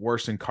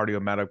worsen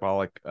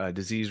cardiometabolic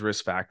disease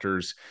risk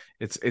factors.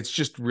 It's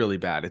just really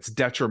bad. It's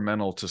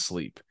detrimental to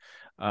sleep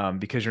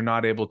because you're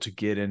not able to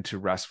get into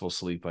restful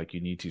sleep like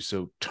you need to.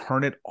 So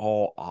turn it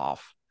all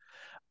off.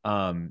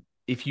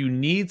 If you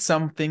need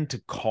something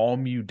to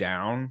calm you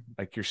down,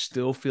 like you're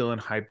still feeling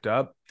hyped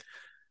up,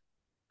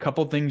 a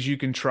couple things you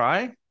can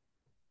try,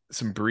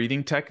 some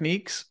breathing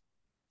techniques.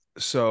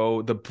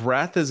 So the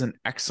breath is an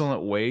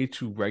excellent way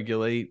to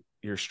regulate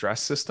your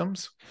stress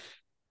systems.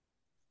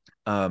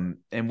 And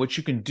what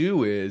you can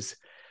do is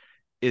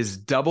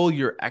double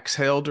your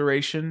exhale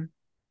duration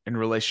in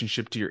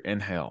relationship to your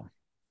inhale.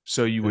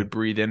 So you would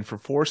breathe in for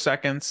 4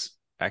 seconds,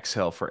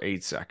 exhale for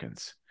 8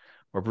 seconds,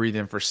 or breathe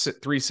in for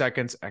 3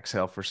 seconds,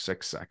 exhale for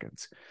 6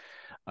 seconds.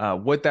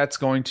 What that's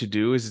going to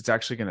do is it's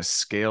actually going to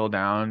scale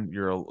down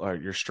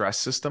your stress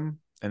system,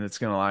 and it's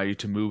going to allow you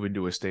to move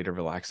into a state of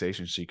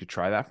relaxation. So you could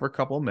try that for a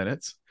couple of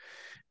minutes.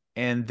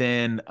 And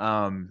then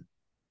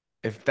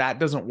if that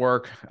doesn't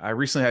work, I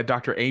recently had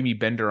Dr. Amy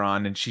Bender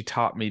on, and she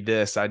taught me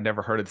this. I'd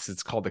never heard of this.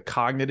 It's called the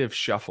cognitive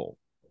shuffle.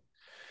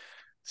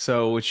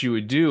 So what you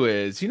would do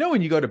is,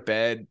 when you go to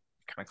bed,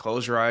 kind of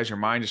close your eyes, your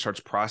mind just starts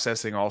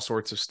processing all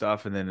sorts of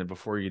stuff. And then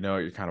before you know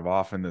it, you're kind of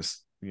off into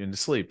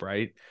sleep,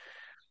 right?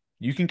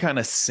 You can kind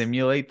of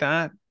simulate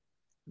that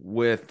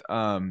with,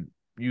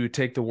 you would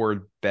take the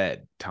word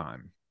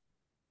bedtime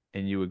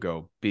and you would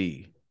go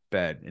B,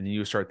 bed. And then you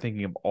would start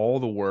thinking of all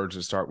the words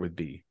that start with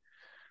B.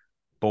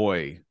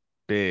 Boy,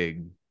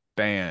 big,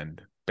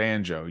 band,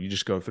 banjo. You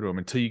just go through them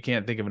until you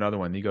can't think of another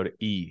one. You go to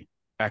E,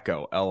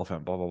 echo,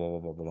 elephant, blah, blah, blah,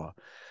 blah, blah, blah.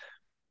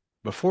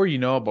 Before you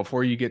know it,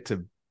 before you get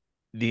to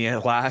the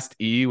last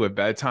E with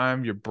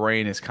bedtime, your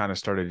brain has kind of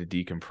started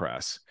to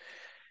decompress.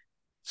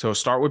 So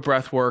start with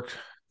breath work,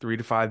 3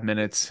 to 5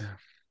 minutes.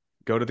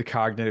 Go to the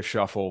cognitive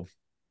shuffle.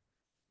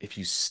 If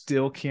you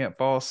still can't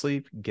fall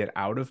asleep, get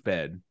out of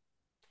bed.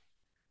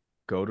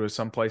 Go to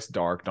someplace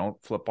dark.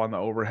 Don't flip on the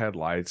overhead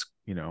lights,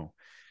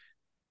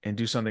 and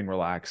do something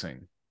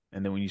relaxing.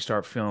 And then when you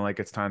start feeling like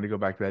it's time to go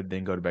back to bed,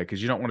 then go to bed,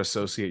 because you don't want to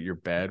associate your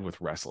bed with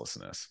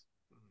restlessness.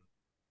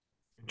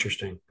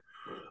 Interesting.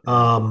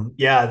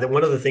 Yeah.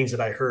 One of the things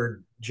that I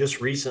heard just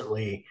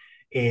recently,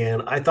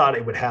 and I thought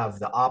it would have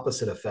the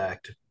opposite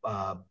effect,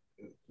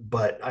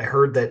 but I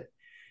heard that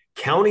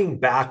counting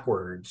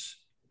backwards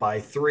by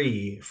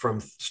three from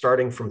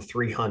starting from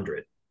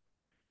 300.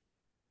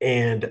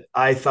 And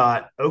I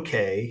thought,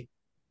 okay,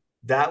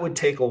 that would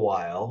take a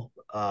while.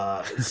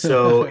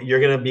 So you're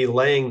going to be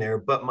laying there.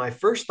 But my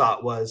first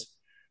thought was,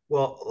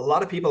 well, a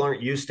lot of people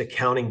aren't used to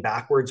counting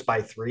backwards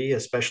by three,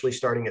 especially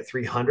starting at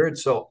 300.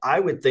 So I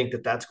would think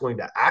that that's going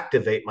to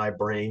activate my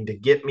brain to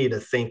get me to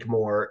think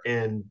more.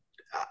 And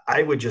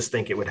I would just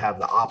think it would have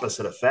the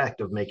opposite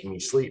effect of making me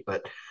sleep.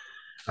 But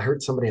I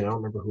heard somebody, and I don't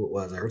remember who it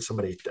was, I heard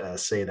somebody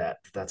say that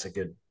that's a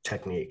good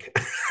technique.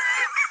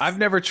 I've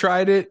never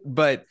tried it,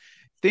 but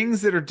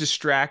things that are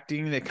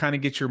distracting that kind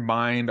of get your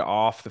mind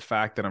off the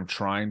fact that I'm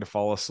trying to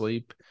fall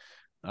asleep.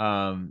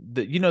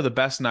 The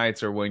best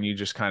nights are when you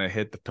just kind of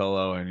hit the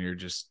pillow and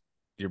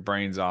your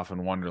brain's off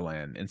in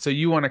Wonderland. And so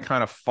you want to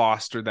kind of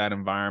foster that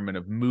environment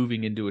of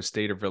moving into a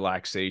state of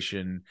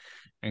relaxation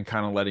and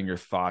kind of letting your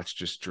thoughts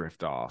just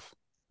drift off.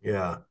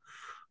 Yeah.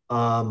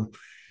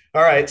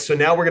 All right. So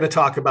now we're going to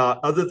talk about,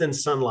 other than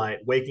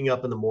sunlight, waking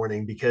up in the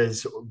morning,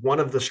 because one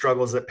of the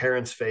struggles that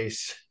parents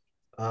face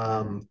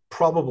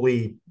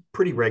probably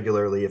pretty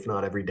regularly, if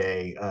not every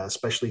day,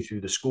 especially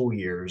through the school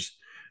years,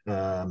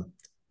 um,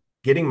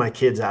 getting my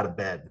kids out of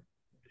bed.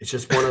 It's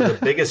just one of the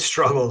biggest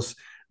struggles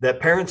that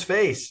parents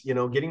face,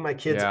 getting my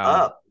kids Yeah.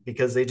 up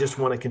because they just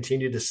want to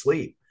continue to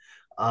sleep.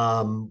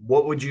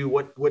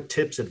 What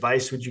tips,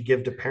 advice would you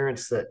give to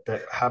parents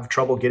that have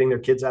trouble getting their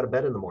kids out of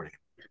bed in the morning?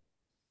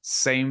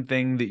 Same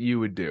thing that you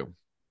would do.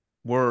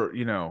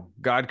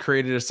 God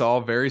created us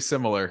all very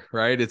similar,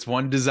 right? It's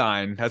one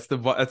design. That's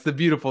the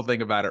beautiful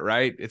thing about it,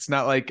 right? It's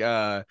not like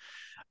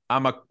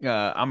I'm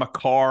a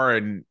car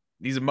and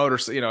he's a motor.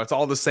 It's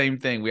all the same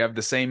thing. We have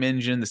the same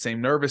engine, the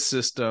same nervous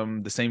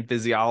system, the same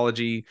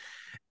physiology.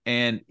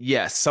 And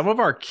yes, some of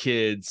our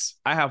kids,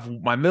 I have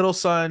my middle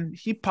son,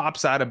 he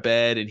pops out of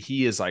bed and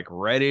he is like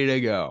ready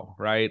to go,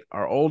 right?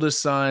 Our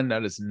oldest son,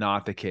 that is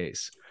not the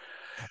case.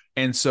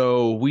 And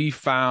so we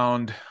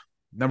found,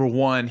 number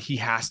one, he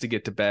has to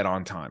get to bed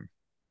on time.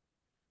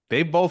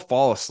 They both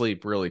fall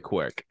asleep really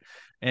quick.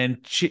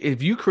 And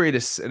if you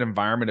create an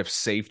environment of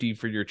safety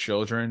for your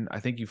children, I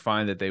think you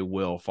find that they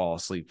will fall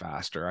asleep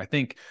faster. I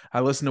think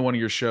I listened to one of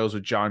your shows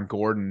with John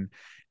Gordon,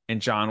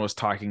 and John was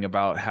talking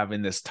about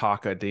having this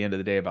talk at the end of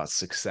the day about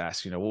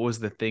success. What was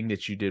the thing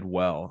that you did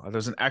well?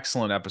 There's an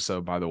excellent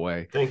episode, by the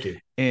way. Thank you.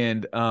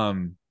 And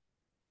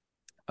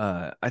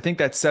I think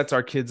that sets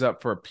our kids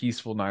up for a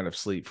peaceful night of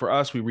sleep. For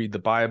us, we read the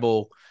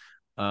Bible.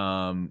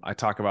 I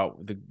talk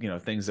about the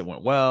things that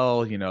went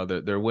well,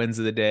 their wins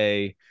of the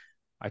day.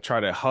 I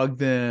try to hug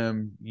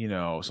them,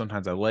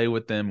 sometimes I lay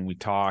with them and we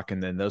talk,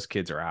 and then those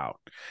kids are out.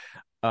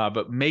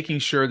 But making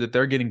sure that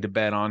they're getting to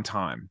bed on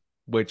time,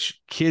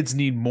 which kids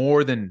need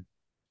more than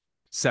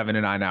 7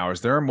 to 9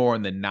 hours. They're more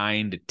in the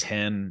 9 to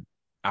 10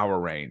 hour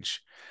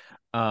range.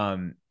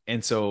 And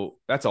so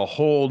that's a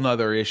whole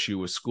nother issue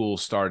with school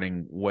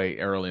starting way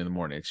early in the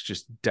morning. It's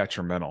just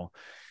detrimental.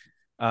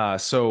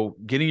 So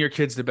getting your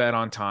kids to bed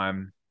on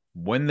time,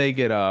 when they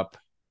get up,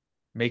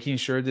 making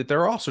sure that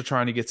they're also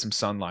trying to get some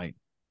sunlight.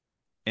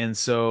 And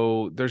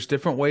so there's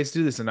different ways to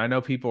do this. And I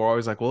know people are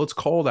always like, well, it's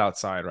cold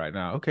outside right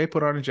now. Okay,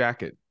 put on a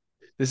jacket.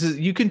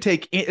 You can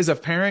take, as a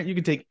parent, you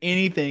can take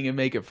anything and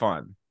make it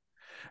fun.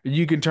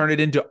 You can turn it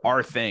into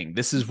our thing.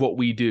 This is what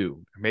we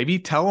do. Maybe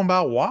tell them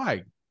about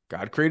why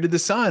God created the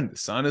sun. The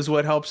sun is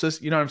what helps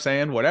us. You know what I'm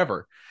saying?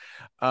 Whatever.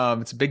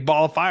 It's a big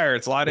ball of fire.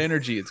 It's a lot of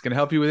energy. It's going to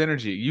help you with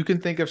energy. You can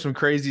think of some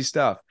crazy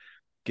stuff.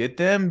 Get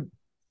them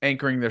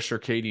anchoring their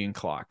circadian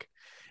clock.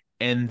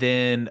 And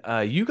then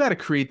you got to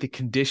create the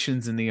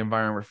conditions in the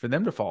environment for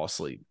them to fall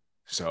asleep.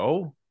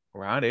 So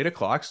around 8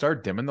 o'clock,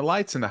 start dimming the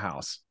lights in the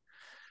house.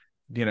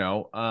 We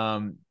don't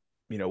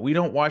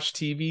watch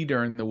TV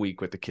during the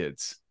week with the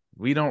kids.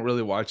 We don't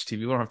really watch TV.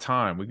 We don't have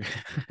time.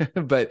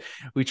 But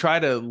we try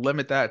to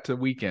limit that to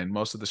the weekend,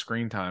 most of the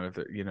screen time, if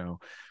they're,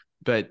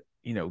 but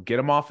get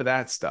them off of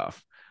that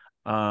stuff.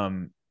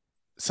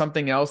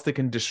 Something else that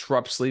can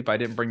disrupt sleep, I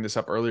didn't bring this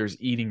up earlier, is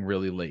eating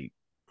really late.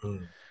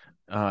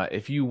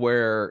 If you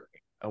wear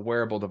a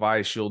wearable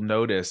device, you'll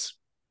notice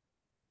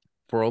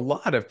for a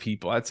lot of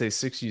people, I'd say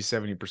 60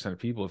 to 70% of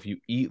people, if you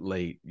eat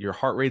late, your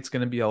heart rate's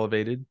going to be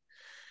elevated.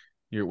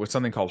 With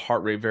something called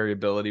heart rate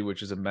variability,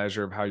 which is a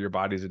measure of how your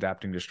body's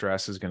adapting to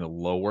stress, is going to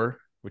lower,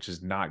 which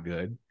is not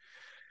good.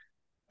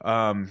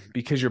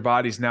 Because your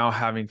body's now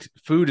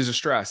food is a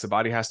stress. The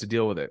body has to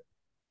deal with it.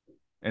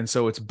 And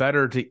so it's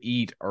better to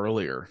eat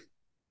earlier.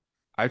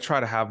 I try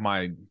to have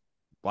my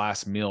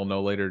last meal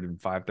no later than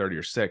 5:30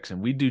 or 6.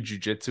 And we do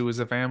jujitsu as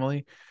a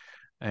family.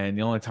 And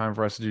the only time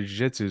for us to do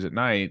jujitsu is at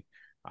night.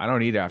 I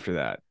don't eat after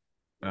that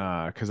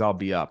because I'll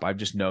be up. I've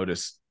just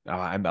noticed,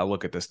 I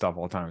look at this stuff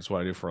all the time. It's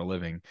what I do for a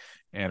living.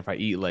 And if I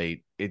eat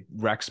late, it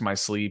wrecks my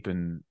sleep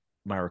and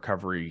my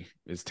recovery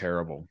is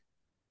terrible.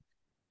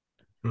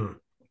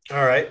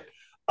 All right.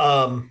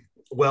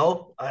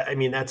 Well, I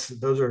mean,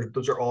 those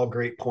are all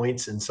great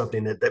points and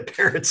something that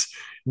parents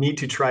need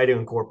to try to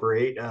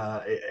incorporate.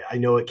 I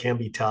know it can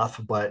be tough,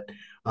 but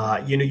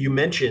you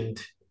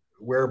mentioned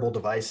wearable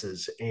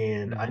devices,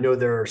 and I Mhm. know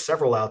there are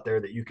several out there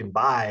that you can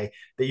buy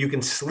that you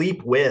can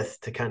sleep with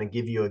to kind of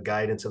give you a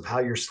guidance of how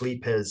your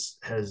sleep has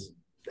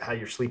how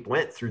your sleep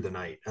went through the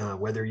night,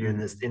 whether you're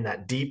Mhm. in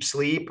that deep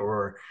sleep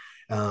or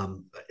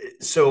um,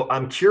 so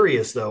I'm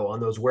curious though on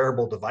those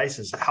wearable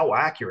devices, how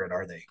accurate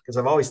are they? Because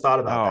I've always thought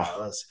about that.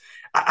 Oh,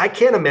 I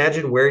can't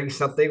imagine wearing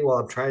something while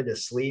I'm trying to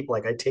sleep.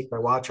 Like I take my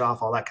watch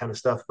off, all that kind of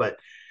stuff. But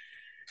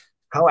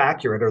how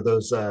accurate are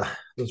those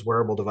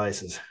wearable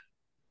devices?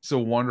 it's a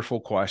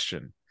wonderful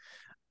question.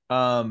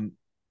 Um,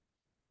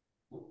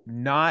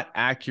 Not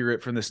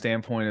accurate from the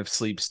standpoint of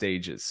sleep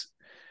stages.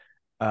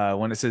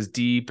 When it says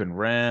deep and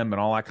REM and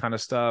all that kind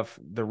of stuff,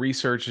 the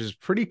research is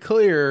pretty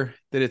clear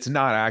that it's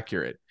not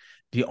accurate.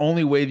 The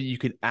only way that you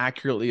can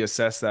accurately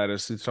assess that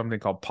is through something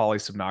called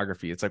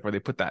polysomnography. It's like where they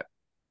put that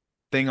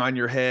thing on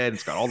your head.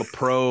 It's got all the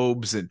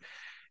probes, and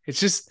it's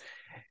just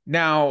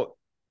now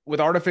with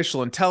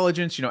artificial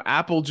intelligence.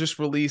 Apple just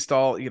released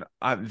all.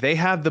 They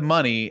have the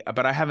money,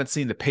 but I haven't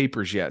seen the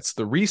papers yet. So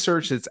the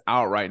research that's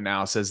out right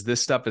now says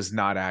this stuff is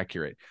not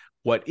accurate.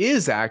 What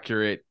is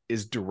accurate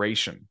is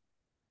duration.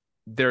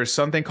 There's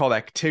something called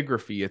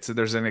actigraphy.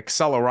 There's an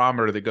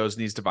accelerometer that goes in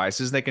these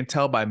devices. And they can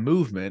tell by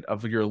movement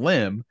of your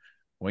limb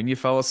when you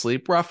fell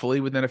asleep,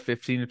 roughly within a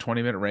 15 to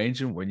 20-minute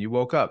range, and when you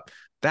woke up.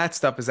 That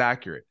stuff is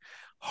accurate.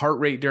 Heart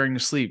rate during your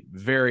sleep,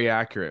 very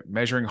accurate.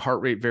 Measuring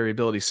heart rate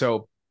variability.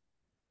 So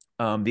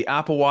the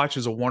Apple Watch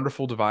is a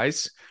wonderful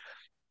device.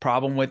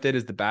 Problem with it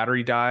is the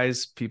battery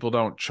dies. People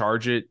don't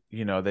charge it.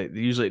 They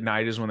usually at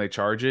night is when they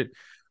charge it.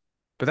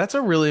 But that's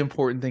a really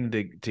important thing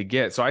to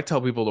get. So I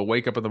tell people to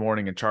wake up in the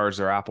morning and charge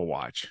their Apple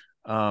Watch.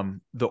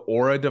 The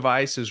Aura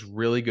device is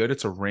really good.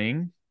 It's a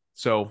ring.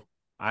 So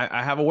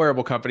I have a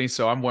wearable company,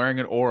 so I'm wearing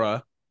an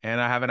Aura and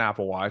I have an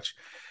Apple Watch.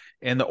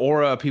 And the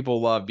Aura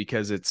people love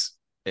because it's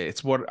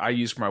what I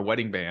use for my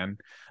wedding band.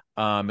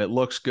 It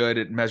looks good.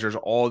 It measures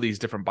all these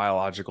different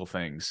biological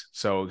things.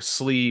 So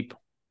sleep,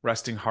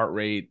 resting heart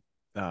rate,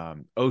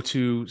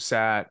 O2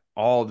 sat,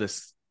 all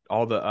this,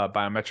 all the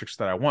biometrics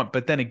that I want.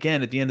 But then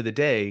again, at the end of the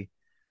day,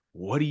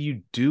 what do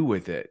you do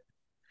with it?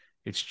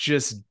 It's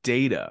just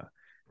data.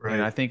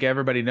 And I Right, think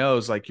everybody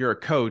knows, like, you're a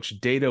coach,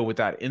 data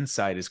without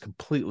insight is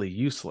completely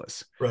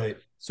useless. right.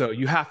 So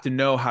you have to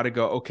know how to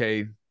go,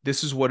 okay,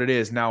 this is what it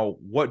is. Now,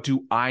 what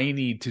do I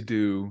need to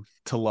do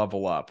to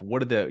level up?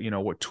 What are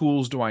what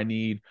tools do I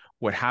need?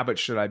 What habits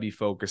should I be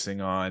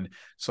focusing on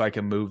so I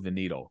can move the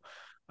needle?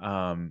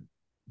 Um,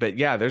 but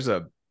yeah, there's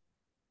a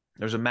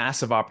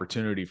massive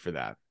opportunity for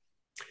that.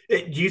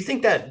 Do you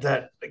think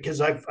that because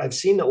I've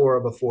seen the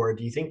Aura before?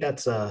 Do you think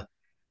that's I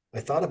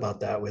thought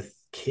about that with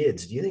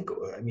kids. Do you think,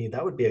 I mean,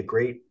 that would be a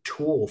great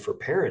tool for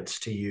parents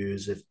to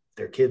use if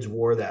their kids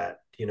wore that,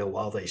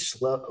 while they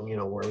slept,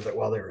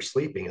 while they were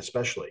sleeping,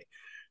 especially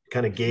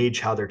kind of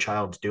gauge how their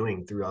child's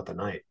doing throughout the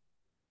night.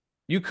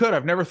 You could,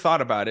 I've never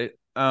thought about it.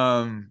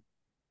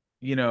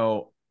 You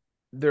know,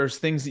 there's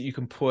things that you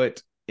can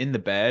put in the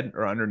bed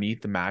or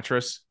underneath the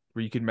mattress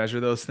where you can measure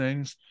those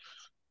things.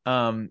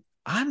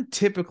 I'm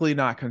typically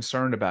not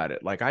concerned about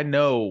it. Like I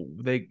know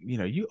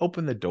you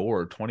open the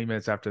door 20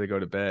 minutes after they go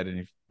to bed, and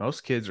if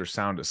most kids are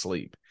sound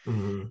asleep,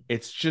 Mm-hmm.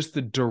 it's just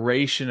the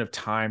duration of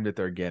time that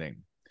they're getting.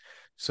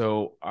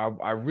 So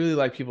I really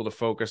like people to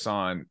focus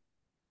on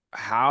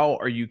how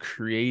are you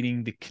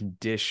creating the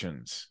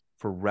conditions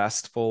for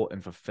restful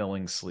and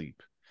fulfilling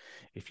sleep.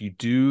 If you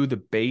do the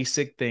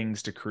basic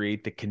things to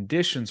create the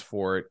conditions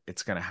for it,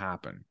 it's going to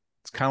happen.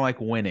 It's kind of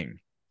like winning.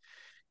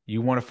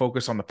 You want to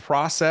focus on the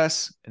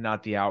process and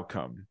not the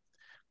outcome.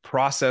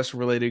 Process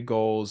related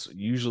goals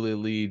usually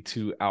lead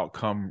to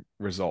outcome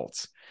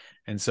results.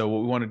 And so,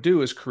 what we want to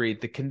do is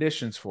create the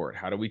conditions for it.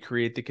 How do we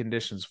create the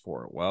conditions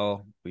for it?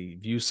 Well, we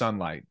view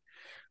sunlight.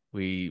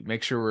 We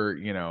make sure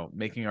we're,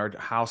 making our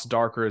house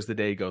darker as the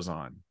day goes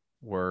on.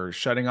 We're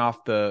shutting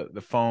off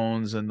the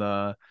phones and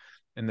the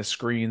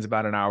screens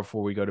about an hour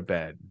before we go to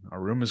bed. Our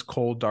room is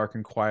cold, dark,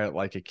 and quiet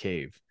like a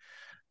cave.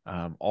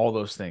 All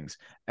those things.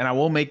 And I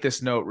will make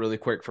this note really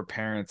quick for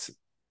parents.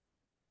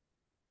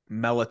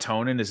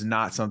 Melatonin is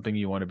not something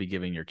you want to be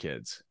giving your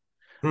kids.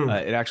 Hmm.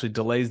 It actually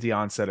delays the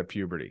onset of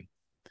puberty.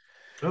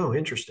 Oh,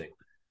 interesting.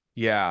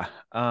 Yeah.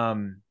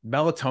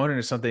 Melatonin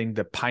is something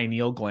the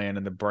pineal gland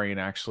in the brain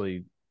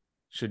actually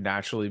should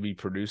naturally be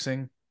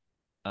producing.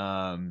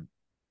 Um,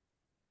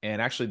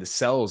 and actually, the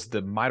cells,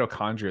 the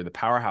mitochondria, the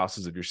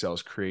powerhouses of your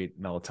cells create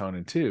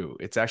melatonin too.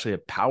 It's actually a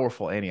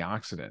powerful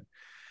antioxidant.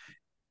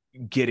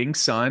 Getting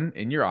sun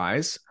in your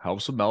eyes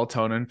helps with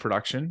melatonin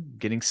production.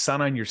 Getting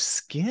sun on your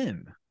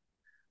skin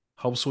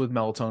helps with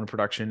melatonin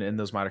production in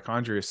those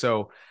mitochondria.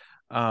 So,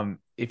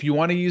 if you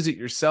want to use it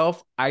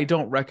yourself, I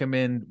don't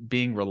recommend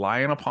being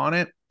reliant upon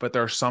it. But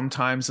there are some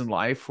times in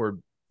life where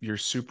you're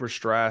super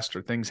stressed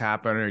or things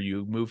happen or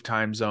you move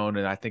time zone.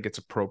 And I think it's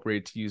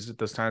appropriate to use it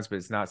those times, but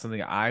it's not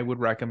something I would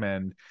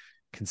recommend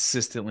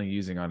consistently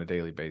using on a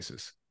daily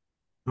basis.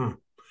 Hmm.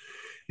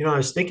 I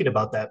was thinking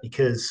about that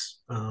because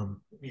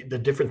the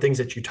different things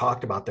that you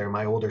talked about there.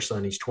 My older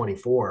son, he's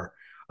 24,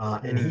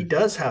 and he Mm,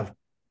 does have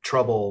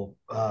trouble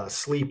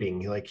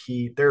sleeping. Like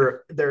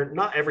they're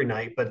not every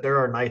night, but there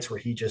are nights where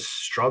he just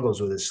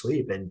struggles with his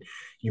sleep. And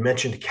you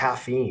mentioned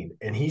caffeine,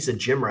 and he's a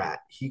gym rat.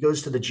 He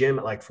goes to the gym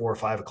at like 4 or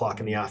 5 o'clock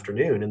in the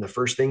afternoon, and the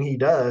first thing he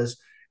does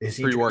is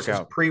he drinks his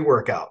pre-workout.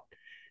 pre-workout.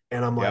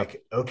 And I'm Yep.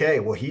 like, okay,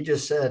 well, he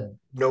just said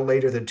no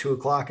later than 2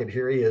 o'clock, and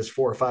here he is,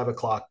 4 or 5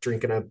 o'clock,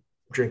 drinking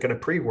a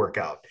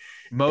pre-workout.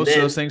 And Most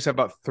of those then, things have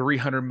about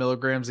 300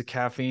 milligrams of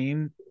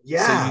caffeine. So you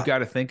yeah, got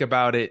to think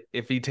about it.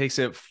 If he takes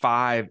it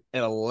 5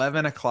 at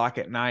 11 o'clock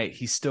at night,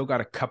 he's still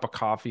got a cup of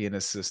coffee in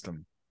his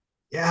system.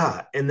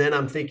 yeah. And then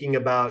I'm thinking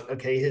about,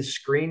 okay, his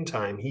screen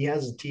time. He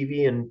has a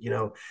TV, and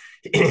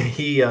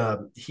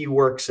he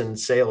works in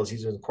sales.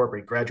 He's in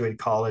corporate, graduated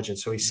college, and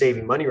so he's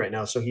saving Mm. money right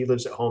now. So he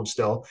lives at home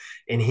still,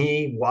 and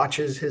he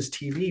watches his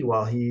TV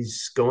while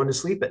he's going to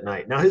sleep at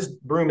night. Now his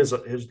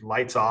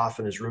lights off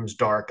and his room's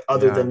dark,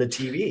 other than Yeah. the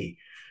TV.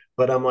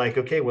 But I'm like,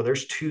 okay, well,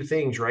 there's two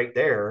things right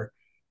there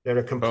that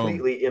are Boom.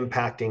 completely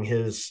impacting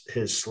his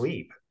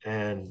sleep.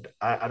 And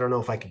I don't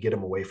know if I could get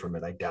him away from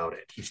it. I doubt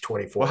it. He's Well,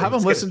 24. have him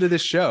He's gonna listen to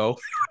this show.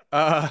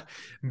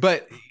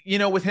 But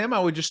with him, I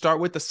would just start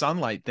with the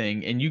sunlight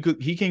thing, and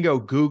he can go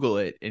Google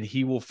it, and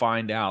he will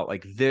find out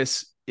like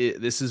this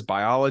is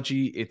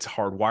biology. It's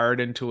hardwired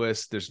into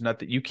us. There's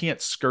nothing you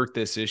can't skirt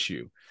this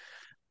issue.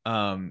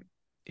 Um,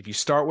 if you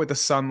start with the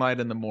sunlight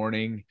in the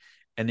morning,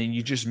 and then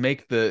you just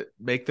make the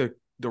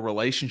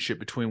relationship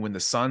between when the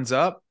sun's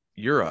up,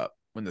 you're up.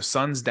 When the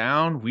sun's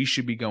down, we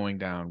should be going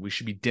down. We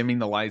should be dimming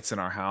the lights in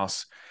our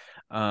house.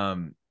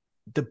 Um,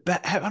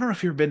 I don't know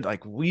if you've ever been,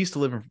 like, we used to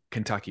live in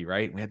Kentucky,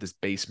 right? We had this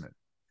basement.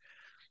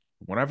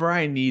 Whenever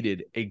I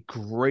needed a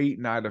great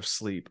night of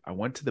sleep, I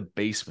went to the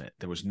basement.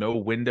 There was no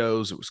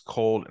windows, it was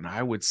cold, and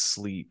I would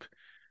sleep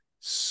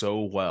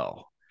so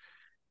well.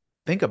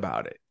 Think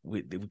about it.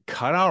 We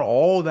cut out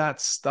all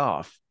that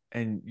stuff,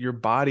 and your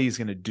body is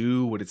going to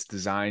do what it's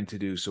designed to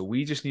do. So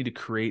we just need to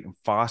create and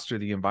foster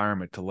the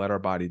environment to let our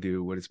body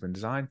do what it's been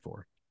designed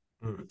for.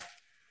 Hmm,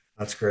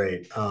 that's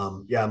great.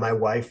 Yeah, my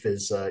wife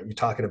is, you're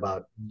talking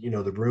about,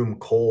 the room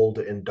cold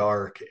and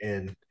dark.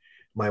 And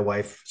my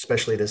wife,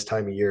 especially this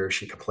time of year,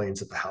 she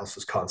complains that the house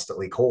is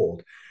constantly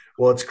cold.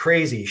 Well, it's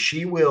crazy.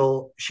 She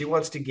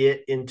wants to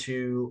get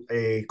into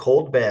a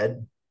cold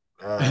bed.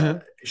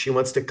 She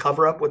wants to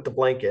cover up with the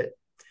blanket,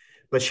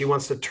 but she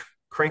wants to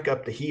crank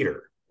up the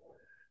heater.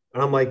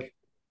 And I'm like,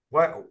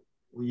 why?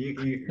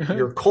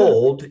 You're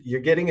cold, you're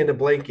getting in a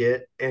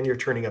blanket, and you're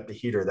turning up the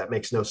heater. That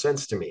makes no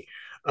sense to me.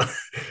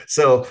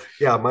 So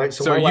yeah,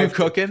 So my are you wife.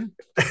 cooking?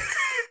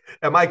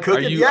 Am I Are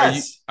cooking? you are you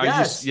Yes, are you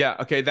yes, yeah,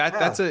 okay, yeah.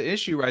 that's an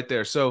issue right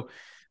there. So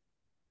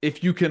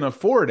if you can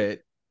afford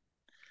it,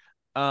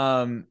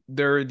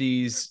 there are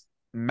these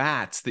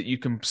mats that you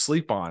can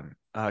sleep on.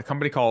 A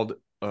company called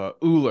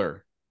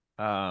Uller.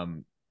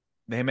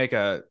 They make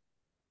a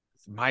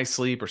My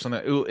Sleep or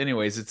something. Ooh,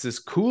 anyways, it's this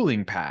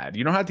cooling pad.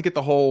 You don't have to get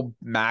the whole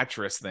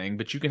mattress thing,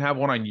 but you can have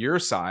one on your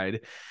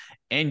side.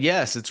 And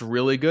yes, it's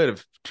really good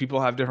if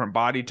people have different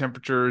body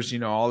temperatures,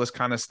 all this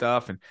kind of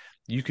stuff, and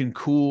you can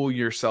cool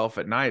yourself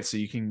at night so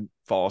you can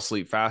fall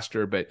asleep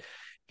faster. But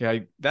yeah,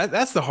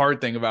 that's the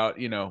hard thing about,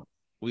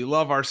 we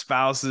love our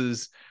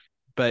spouses,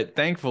 but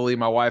thankfully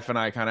my wife and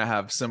I kind of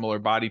have similar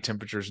body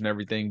temperatures and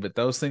everything, but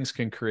those things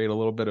can create a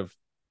little bit of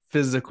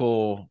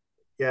physical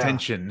Yeah.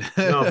 tension.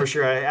 No, for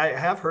sure. I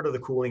have heard of the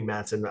cooling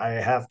mats, and I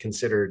have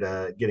considered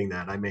getting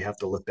that. I may have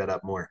to look that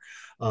up more.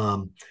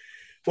 Um,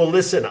 well,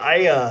 listen,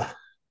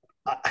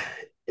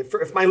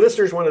 if my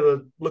listeners wanted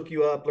to look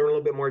you up, learn a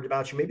little bit more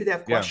about you, maybe they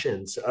have Yeah.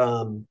 questions.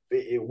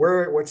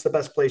 What's the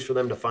best place for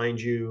them to find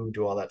you,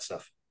 do all that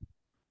stuff?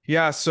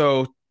 Yeah.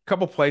 So a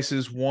couple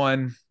places.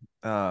 One,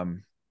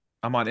 I'm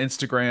on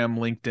Instagram,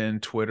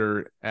 LinkedIn,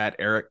 Twitter at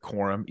Erik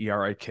Korem,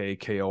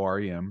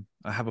 ErikKorem.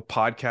 I have a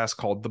podcast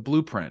called The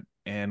Blueprint.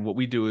 And what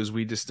we do is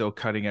we distill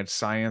cutting edge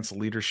science,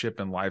 leadership,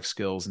 and life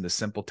skills into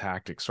simple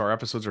tactics. So our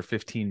episodes are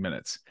 15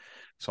 minutes.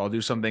 So I'll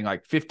do something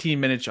like 15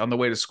 minutes on the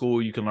way to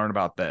school. You can learn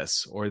about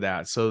this or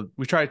that. So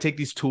we try to take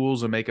these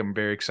tools and make them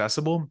very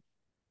accessible.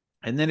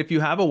 And then if you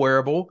have a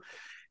wearable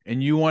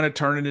and you want to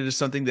turn it into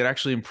something that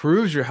actually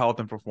improves your health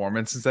and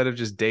performance instead of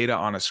just data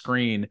on a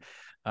screen,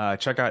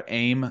 check out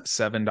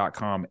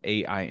aim7.com,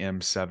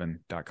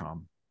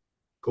 AIM7.com.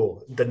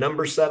 Cool. The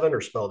number seven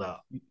or spelled out?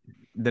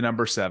 The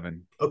number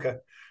 7. Okay.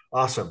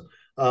 Awesome.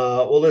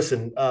 Well,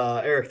 listen,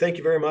 Erik, thank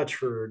you very much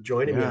for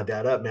joining me on Yeah.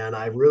 Dad Up, man.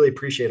 I really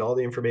appreciate all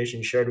the information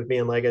you shared with me.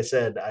 And like I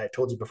said, I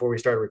told you before we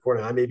started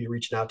recording, I may be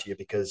reaching out to you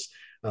because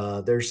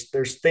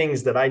there's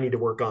things that I need to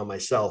work on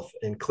myself.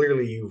 And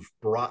clearly you've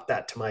brought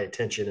that to my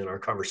attention in our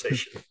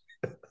conversation.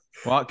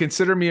 Well,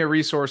 consider me a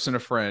resource and a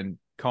friend.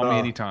 Call me Uh,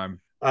 anytime.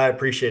 I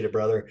appreciate it,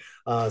 brother.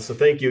 So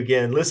thank you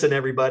again. Listen,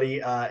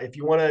 everybody, if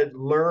you want to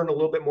learn a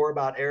little bit more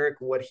about Erik,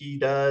 what he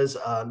does,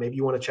 maybe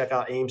you want to check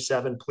out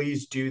AIM7,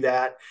 please do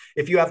that.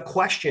 If you have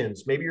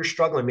questions, maybe you're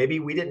struggling, maybe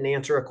we didn't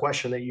answer a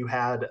question that you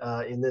had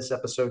in this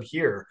episode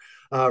here.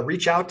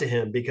 reach out to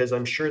him, because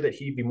I'm sure that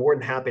he'd be more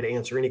than happy to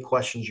answer any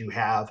questions you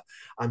have.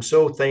 I'm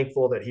so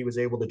thankful that he was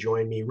able to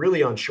join me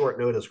really on short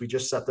notice. We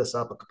just set this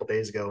up a couple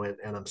days ago,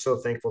 and I'm so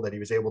thankful that he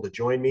was able to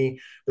join me.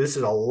 But this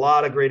is a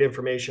lot of great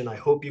information. I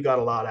hope you got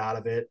a lot out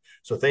of it.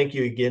 So thank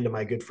you again to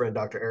my good friend,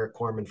 Dr. Eric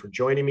Corman, for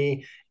joining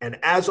me. And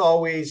as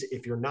always,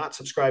 if you're not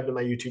subscribed to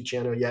my YouTube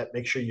channel yet,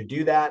 make sure you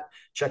do that.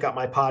 Check out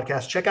my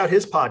podcast. Check out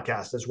his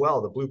podcast as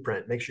well, The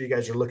Blueprint. Make sure you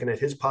guys are looking at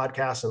his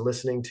podcast and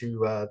listening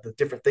to the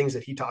different things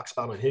that he talks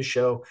about on his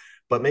show.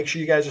 But make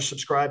sure you guys are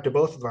subscribed to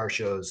both of our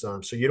shows,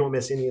 so you don't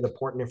miss any of the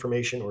important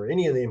information or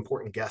any of the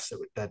important guests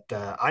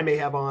that I may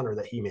have on or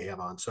that he may have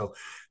on. So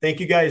thank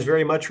you guys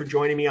very much for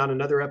joining me on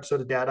another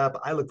episode of Dad Up.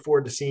 I look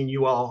forward to seeing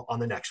you all on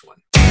the next one.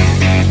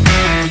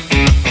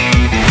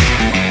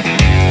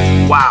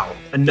 Wow,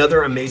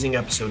 another amazing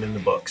episode in the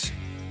books.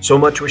 So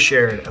much was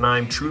shared, and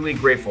I'm truly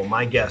grateful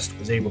my guest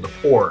was able to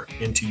pour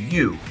into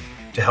you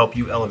to help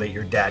you elevate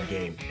your dad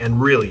game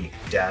and really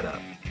dad up.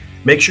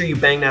 Make sure you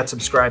bang that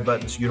subscribe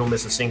button so you don't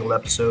miss a single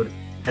episode.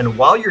 And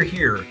while you're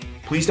here,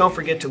 please don't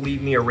forget to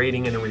leave me a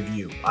rating and a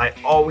review. I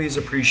always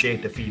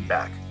appreciate the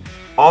feedback.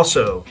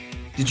 Also,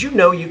 did you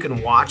know you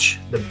can watch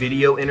the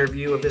video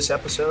interview of this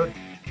episode?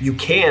 You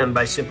can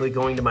by simply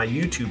going to my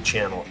YouTube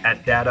channel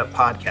at Dad Up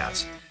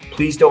Podcast.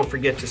 Please don't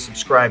forget to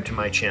subscribe to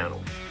my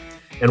channel.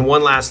 And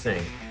one last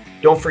thing,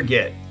 don't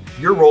forget,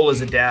 your role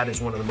as a dad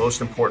is one of the most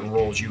important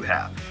roles you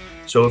have.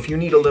 So if you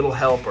need a little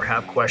help or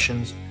have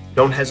questions,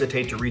 don't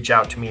hesitate to reach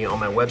out to me on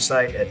my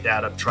website at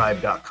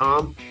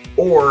daduptribe.com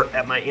or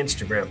at my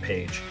Instagram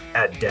page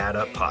at Dad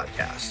Up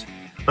Podcast.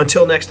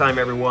 Until next time,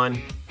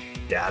 everyone,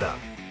 Dad Up.